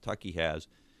disadvantages that Kentucky has,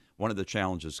 one of the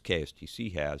challenges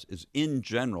KSTC has, is in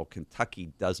general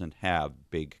Kentucky doesn't have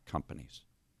big companies.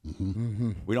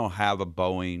 Mm-hmm. We don't have a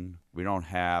Boeing. We don't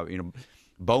have –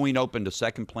 Boeing opened a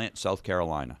second plant in South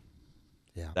Carolina.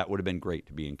 Yeah. That would have been great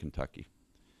to be in Kentucky.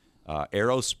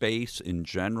 Aerospace in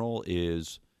general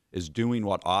is doing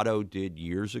what Otto did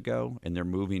years ago, and they're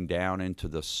moving down into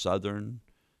the southern.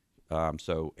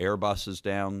 So Airbus is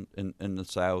down in the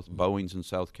south. Boeing's in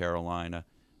South Carolina.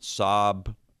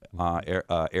 Saab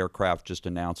aircraft just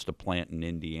announced a plant in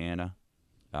Indiana.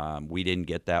 We didn't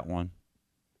get that one.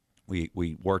 We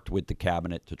worked with the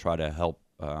cabinet to try to help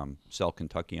sell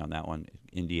Kentucky on that one.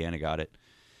 Indiana got it.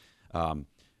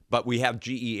 But we have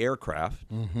GE Aircraft,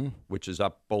 which is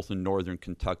up both in northern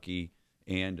Kentucky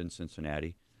and in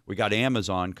Cincinnati. We got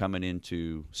Amazon coming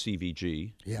into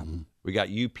CVG. Yeah. We got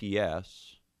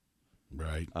UPS.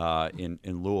 Right. In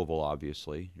Louisville,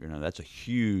 obviously. That's a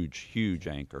huge, huge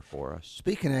anchor for us.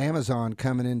 Speaking of Amazon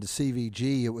coming into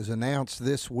CVG, it was announced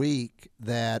this week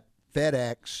that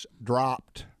FedEx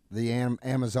dropped the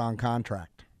Amazon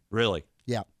contract. Really?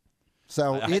 Yeah.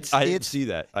 So I didn't see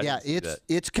that.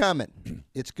 It's coming.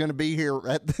 It's going to be here.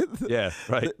 Yeah,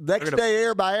 right. The next day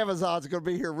air by Amazon is going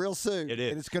to be here real soon. It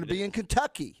is. And it's going to be in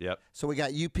Kentucky. Yep. So we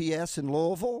got UPS in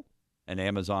Louisville. And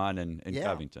Amazon and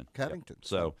Covington. Covington.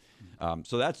 Yep.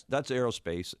 So that's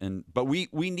aerospace. But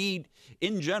we need,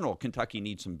 in general, Kentucky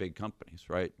needs some big companies,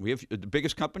 right? We have the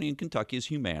biggest company in Kentucky is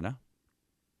Humana.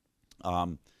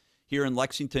 Here in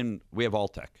Lexington, we have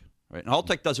Alltech. Right, and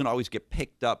Alltech doesn't always get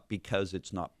picked up because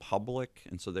it's not public,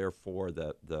 and so therefore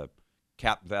the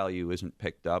cap value isn't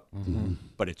picked up. Mm-hmm.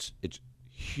 But it's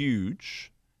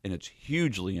huge, and it's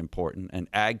hugely important. And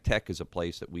ag tech is a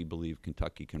place that we believe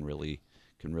Kentucky can really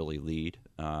lead.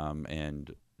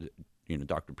 And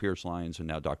Dr. Pierce Lyons and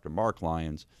now Dr. Mark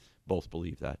Lyons both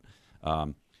believe that.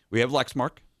 We have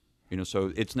Lexmark.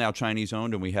 So it's now Chinese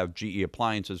owned, and we have GE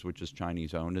Appliances, which is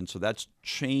Chinese owned, and so that's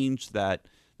changed that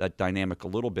dynamic a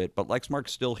little bit. But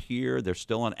Lexmark's still here. They're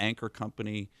still an anchor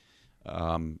company.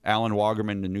 Alan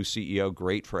Wagerman, the new CEO,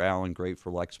 great for Alan, great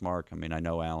for Lexmark. I mean, I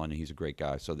know Alan, he's a great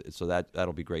guy. So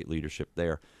that'll be great leadership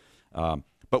there.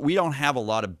 But we don't have a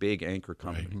lot of big anchor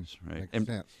companies, right?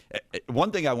 And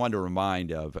one thing I wanted to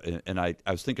remind of, and I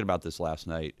was thinking about this last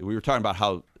night. We were talking about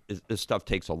how this stuff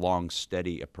takes a long,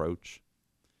 steady approach.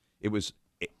 It was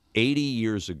 80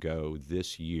 years ago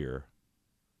this year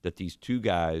that these two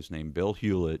guys named Bill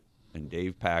Hewlett and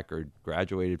Dave Packard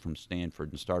graduated from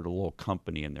Stanford and started a little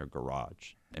company in their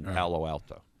garage in Palo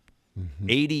Alto.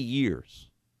 80 years.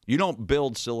 You don't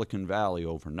build Silicon Valley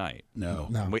overnight. No.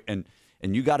 And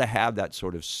And you got to have that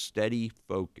sort of steady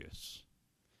focus.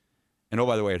 And oh,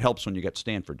 by the way, it helps when you get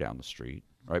Stanford down the street,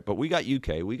 right? But we got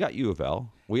UK, we got U of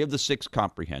L, we have the 6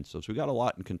 comprehensives, we got a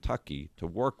lot in Kentucky to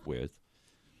work with.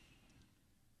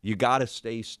 You got to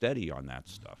stay steady on that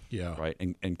stuff, right?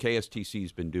 And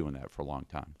KSTC's been doing that for a long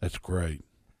time. That's great.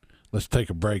 Let's take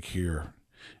a break here,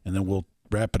 and then we'll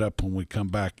wrap it up when we come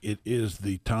back. It is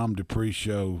the Tom Dupree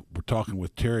Show. We're talking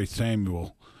with Terry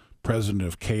Samuel, president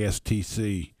of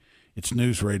KSTC. It's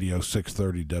News Radio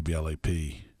 630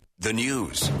 WLAP. The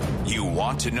news you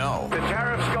want to know. The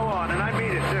tariffs go on, and I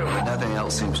mean it too. Nothing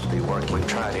else seems to be working. We've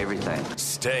tried everything.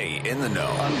 Stay in the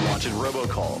know. Unwanted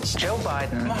robocalls. Joe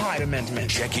Biden. The Hyde Amendment.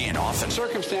 Check in often.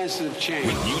 Circumstances have changed.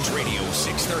 With News Radio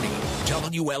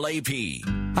 630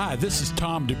 WLAP. Hi, this is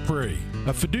Tom Dupree.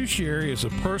 A fiduciary is a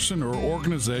person or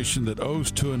organization that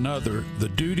owes to another the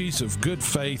duties of good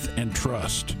faith and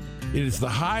trust. It is the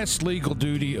highest legal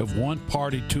duty of one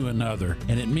party to another,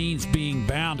 and it means being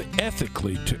bound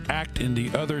ethically to act in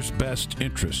the other's best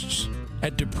interests.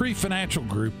 At Dupree Financial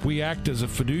Group, we act as a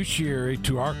fiduciary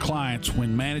to our clients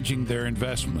when managing their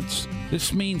investments.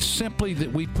 This means simply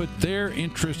that we put their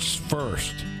interests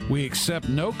first. We accept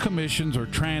no commissions or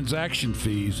transaction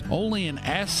fees, only an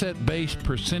asset-based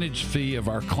percentage fee of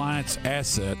our clients'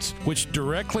 assets, which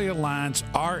directly aligns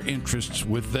our interests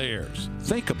with theirs.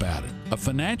 Think about it. A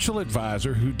financial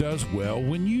advisor who does well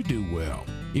when you do well.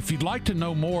 If you'd like to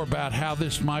know more about how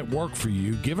this might work for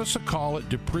you, give us a call at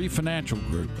Dupree Financial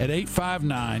Group at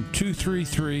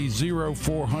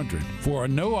 859-233-0400 for a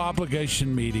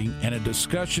no-obligation meeting and a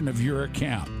discussion of your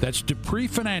account. That's Dupree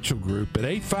Financial Group at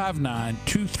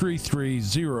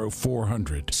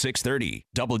 859-233-0400. 630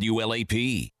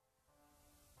 WLAP.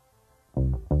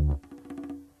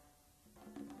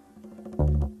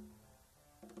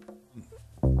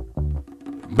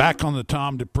 Back on the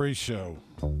Tom Dupree Show.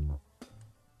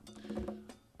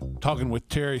 Talking with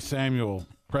Terry Samuel,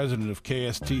 president of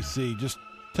KSTC. Just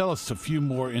tell us a few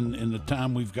more in the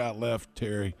time we've got left,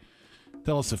 Terry.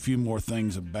 Tell us a few more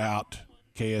things about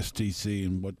KSTC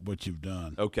and what you've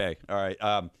done. Okay, all right.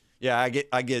 Yeah, I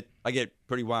get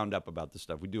pretty wound up about this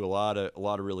stuff. We do a lot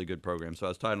of really good programs. So I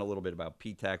was talking a little bit about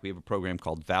PTAC. We have a program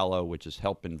called VALO, which is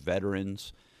helping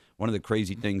veterans. One of the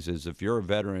crazy things is if you're a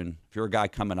veteran, if you're a guy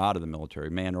coming out of the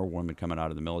military, man or woman coming out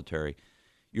of the military,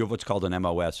 you have what's called an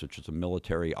MOS, which is a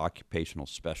military occupational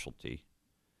specialty.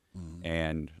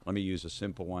 And let me use a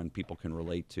simple one people can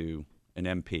relate to, an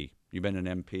MP. You've been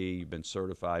an MP, you've been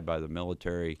certified by the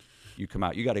military, you come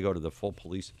out, you got to go to the full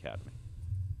police academy.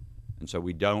 And so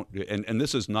we don't, and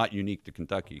this is not unique to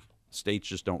Kentucky. States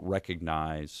just don't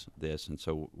recognize this. And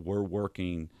so we're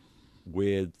working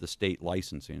with the state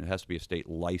licensing. It has to be a state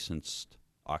licensed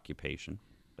occupation.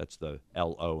 That's the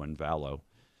LO and VALO.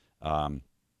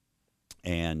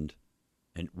 And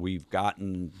we've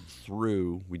gotten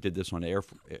through. We did this on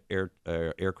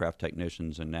aircraft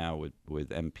technicians, and now with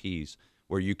MPs,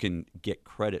 where you can get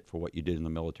credit for what you did in the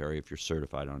military if you're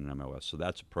certified on an MOS. So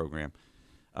that's a program.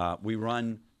 We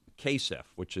run KSEF,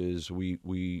 which is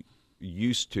we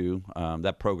used to.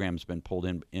 That program's been pulled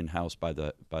in-house by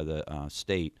the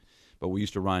state, but we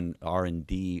used to run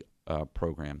R&D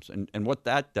programs, and what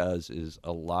that does is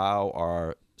allow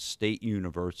our state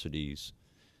universities.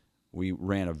 We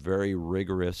ran a very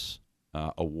rigorous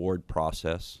award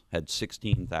process, had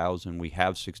 16,000. We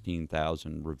have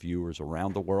 16,000 reviewers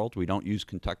around the world. We don't use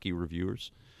Kentucky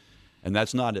reviewers. And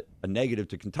that's not a negative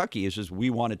to Kentucky. It's just we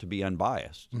want it to be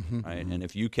unbiased. Right? And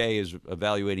if UK is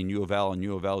evaluating U of L and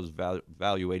U of L is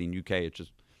evaluating UK,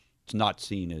 it's not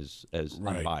seen as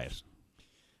right. Unbiased.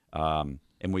 And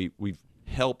we've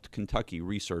helped Kentucky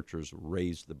researchers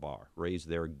raise the bar, raise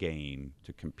their game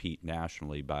to compete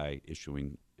nationally by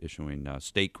issuing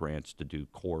state grants to do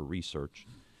core research.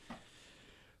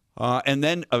 And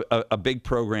then a big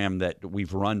program that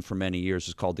we've run for many years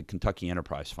is called the Kentucky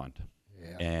Enterprise Fund.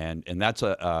 Yeah. And that's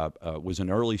was an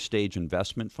early stage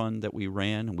investment fund that we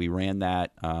ran. We ran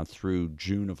that through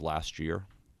June of last year.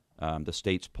 The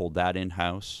states pulled that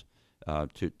in-house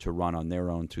to run on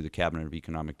their own through the Cabinet of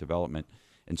Economic Development.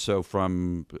 And so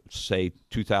from, say,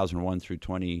 2001 through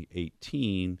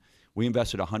 2018, we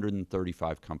invested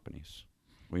 135 companies.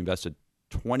 We invested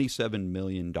 $27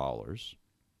 million,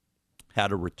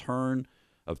 had a return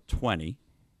of 20.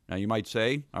 Now, you might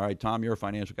say, all right, Tom, you're a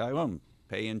financial guy. Well,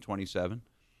 pay in 27,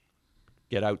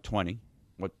 get out 20.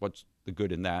 What's the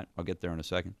good in that? I'll get there in a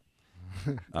second.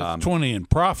 That's 20 in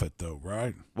profit, though,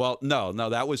 right? Well, no,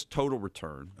 that was total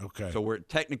return. Okay. So we're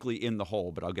technically in the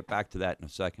hole, but I'll get back to that in a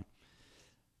second.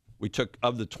 We took,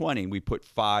 of the 20, we put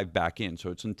 5 back in. So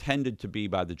it's intended to be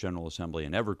by the General Assembly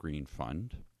an evergreen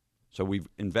fund. So we've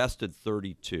invested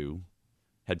 32.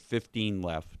 had 15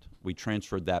 left. We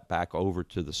transferred that back over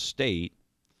to the state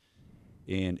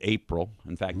in April.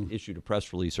 In fact, issued a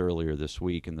press release earlier this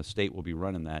week, and the state will be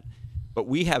running that. But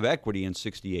we have equity in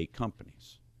 68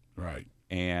 companies. Right.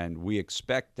 And we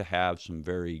expect to have some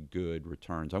very good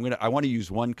returns. I want to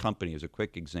use one company as a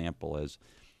quick example.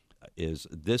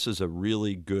 This is a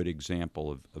really good example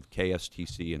of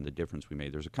KSTC and the difference we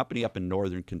made. There's a company up in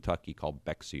northern Kentucky called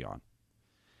Bexion,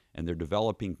 and they're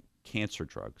developing cancer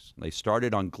drugs. They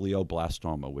started on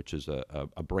glioblastoma, which is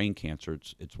a brain cancer.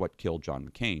 It's what killed John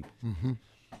McCain. Mm-hmm.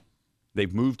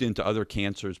 They've moved into other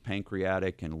cancers,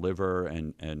 pancreatic and liver,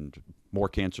 and more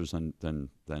cancers than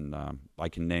I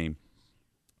can name.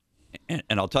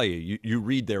 And I'll tell you, you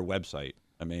read their website.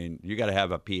 I mean, you got to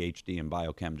have a PhD in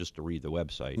biochem just to read the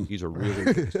website. These are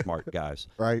really smart guys.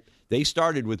 Right. They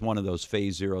started with one of those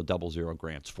phase 000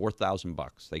 grants,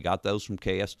 $4,000. They got those from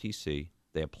KSTC.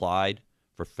 They applied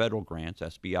for federal grants,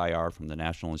 SBIR from the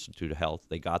National Institute of Health.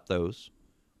 They got those.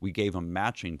 We gave them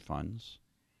matching funds.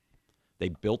 They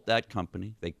built that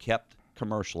company. They kept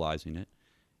commercializing it.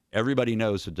 Everybody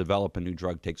knows to develop a new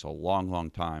drug takes a long, long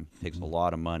time. It takes a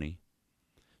lot of money.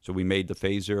 So we made the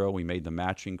phase 0, we made the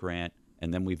matching grant,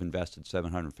 and then we've invested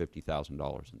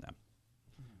 $750,000 in them.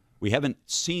 We haven't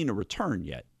seen a return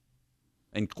yet.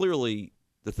 And clearly,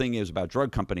 the thing is about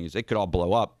drug companies, it could all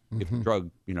blow up if the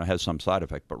drug, has some side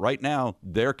effect. But right now,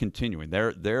 they're continuing.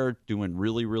 They're doing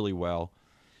really, really well.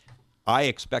 I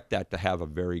expect that to have a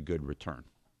very good return.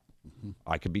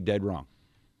 I could be dead wrong.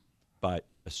 But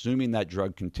assuming that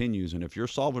drug continues, and if you're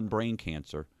solving brain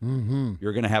cancer,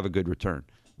 you're going to have a good return.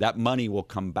 That money will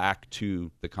come back to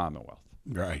the Commonwealth.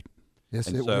 Right. Yes,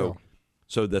 it will.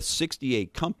 So the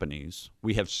 68 companies,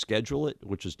 we have Schedule It,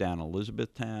 which is down in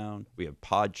Elizabethtown. We have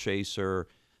Podchaser.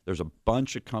 There's a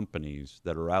bunch of companies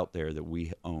that are out there that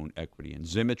we own equity in.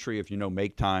 Zimetry, if you know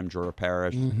Make Time, Jura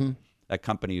Parish, that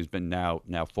company has been now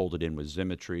folded in with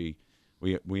Zimetry.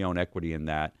 We own equity in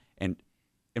that. And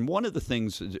one of the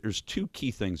things, there's two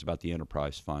key things about the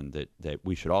enterprise fund that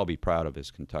we should all be proud of as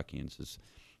Kentuckians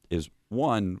is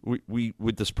one, we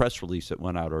with this press release that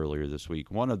went out earlier this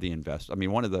week, one of the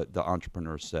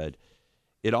entrepreneurs said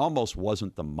it almost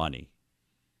wasn't the money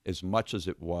as much as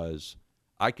it was,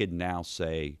 I could now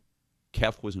say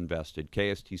KEF was invested,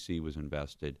 KSTC was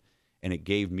invested, and it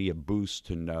gave me a boost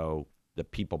to know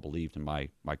that people believed in my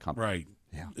company. Right.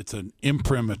 Yeah. It's an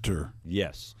imprimatur.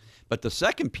 Yes. But the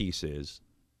second piece is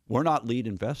we're not lead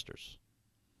investors.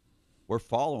 We're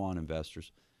follow-on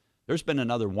investors. There's been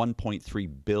another $1.3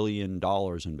 billion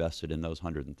invested in those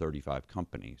 135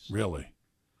 companies. Really?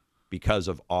 Because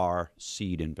of our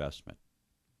seed investment.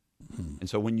 And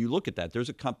so when you look at that, there's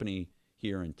a company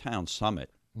here in town, Summit.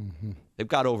 They've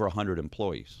got over 100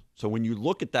 employees. So when you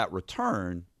look at that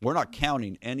return, we're not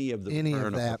counting any of the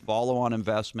return of the follow-on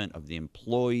investment, of the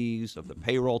employees, of the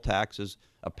payroll taxes.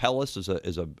 Apellis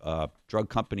is a drug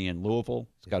company in Louisville.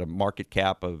 It's got a market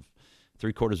cap of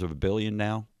 $750 million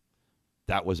now.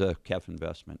 That was a KEF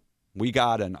investment. We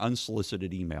got an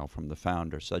unsolicited email from the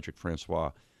founder, Cedric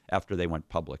Francois, after they went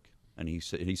public. And he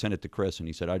sent it to Chris, and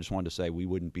he said, I just wanted to say we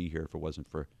wouldn't be here if it wasn't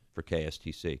for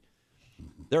KSTC.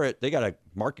 They got a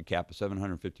market cap of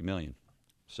 $750 million.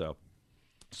 So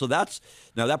that's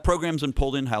now that program's been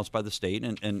pulled in-house by the state,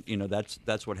 and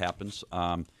that's what happens.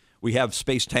 We have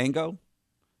Space Tango.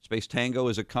 Space Tango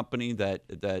is a company that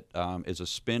is a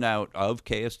spin out of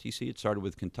KSTC. It started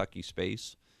with Kentucky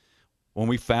Space. When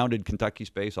we founded Kentucky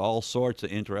Space, all sorts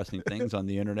of interesting things on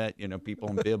the internet. People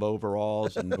in bib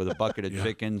overalls and with a bucket of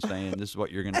chicken saying, "This is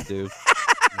what you're going to do."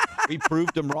 We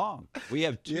proved them wrong. We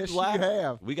have two labs. You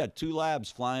have. We got 2 labs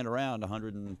flying around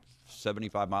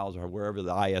 175 miles or wherever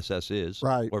the ISS is.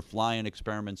 Right. We're flying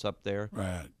experiments up there.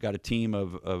 Right. Got a team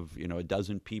of a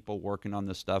dozen people working on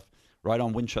this stuff right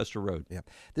on Winchester Road. Yeah.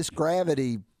 This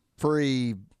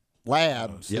gravity-free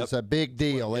labs is a big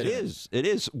deal. It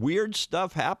is. Weird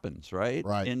stuff happens, right?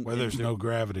 Right. Where there's no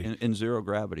gravity. In zero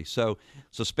gravity. So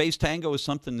Space Tango is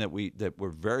something that we're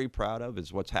very proud of.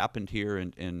 Is what's happened here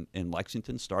in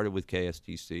Lexington. Started with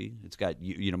KSTC. It's got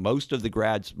most of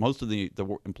the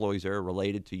employees there are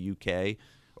related to UK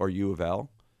or U of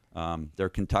L. They're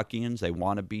Kentuckians. They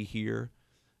want to be here.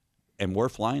 And we're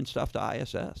flying stuff to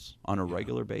ISS on a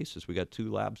regular basis. We got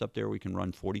 2 labs up there. We can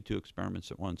run 42 experiments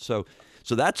at once. So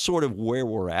that's sort of where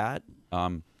we're at.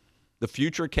 The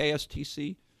future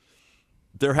KSTC,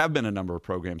 there have been a number of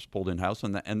programs pulled in house,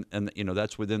 and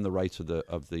that's within the rights of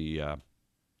the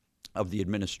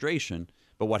administration.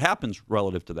 But what happens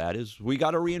relative to that is we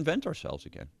got to reinvent ourselves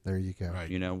again. There you go.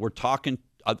 Right. We're talking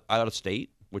out of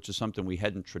state, which is something we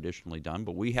hadn't traditionally done,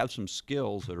 but we have some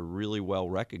skills that are really well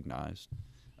recognized.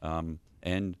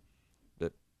 And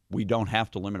we don't have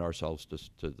to limit ourselves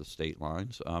to the state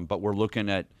lines, but we're looking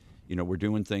at, we're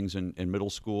doing things in middle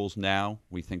schools now.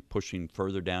 We think pushing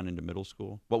further down into middle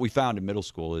school. What we found in middle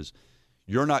school is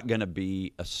you're not going to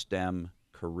be a STEM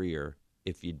career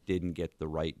if you didn't get the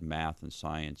right math and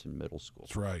science in middle school.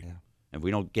 That's right. Yeah. And if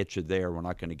we don't get you there, we're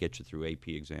not going to get you through AP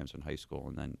exams in high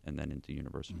school and then into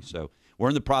university. Mm-hmm. So we're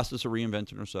in the process of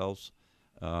reinventing ourselves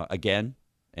again,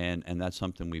 and that's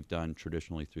something we've done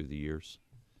traditionally through the years.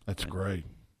 That's great.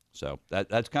 So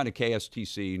that's kind of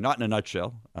KSTC, not in a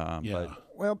nutshell. But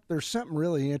well, there's something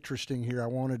really interesting here.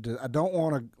 I don't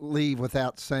want to leave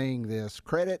without saying this.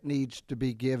 Credit needs to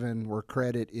be given where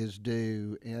credit is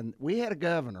due. And we had a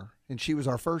governor, and she was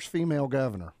our first female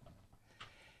governor.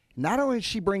 Not only did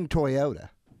she bring Toyota,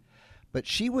 but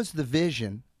she was the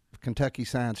vision of Kentucky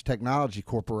Science Technology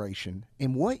Corporation.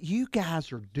 And what you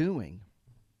guys are doing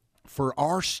for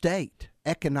our state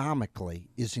economically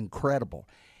is incredible.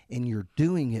 And you're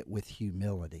doing it with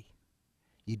humility.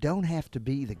 You don't have to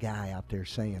be the guy out there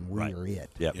saying we are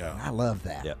it. Yep. Yeah. I love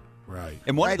that. Yep. Right.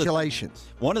 And congratulations.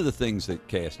 One of the things that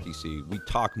KSTC, we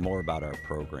talk more about our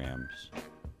programs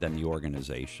than the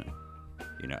organization.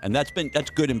 And that's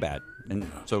good and bad. And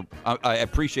so I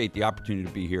appreciate the opportunity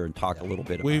to be here and talk a little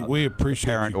bit about we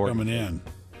appreciate parent you coming in.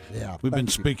 Yeah. We've been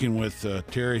speaking with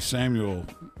Terry Samuel,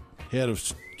 head of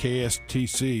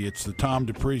KSTC. It's the Tom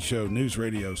Dupree Show, News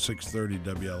Radio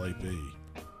 630 WLAP.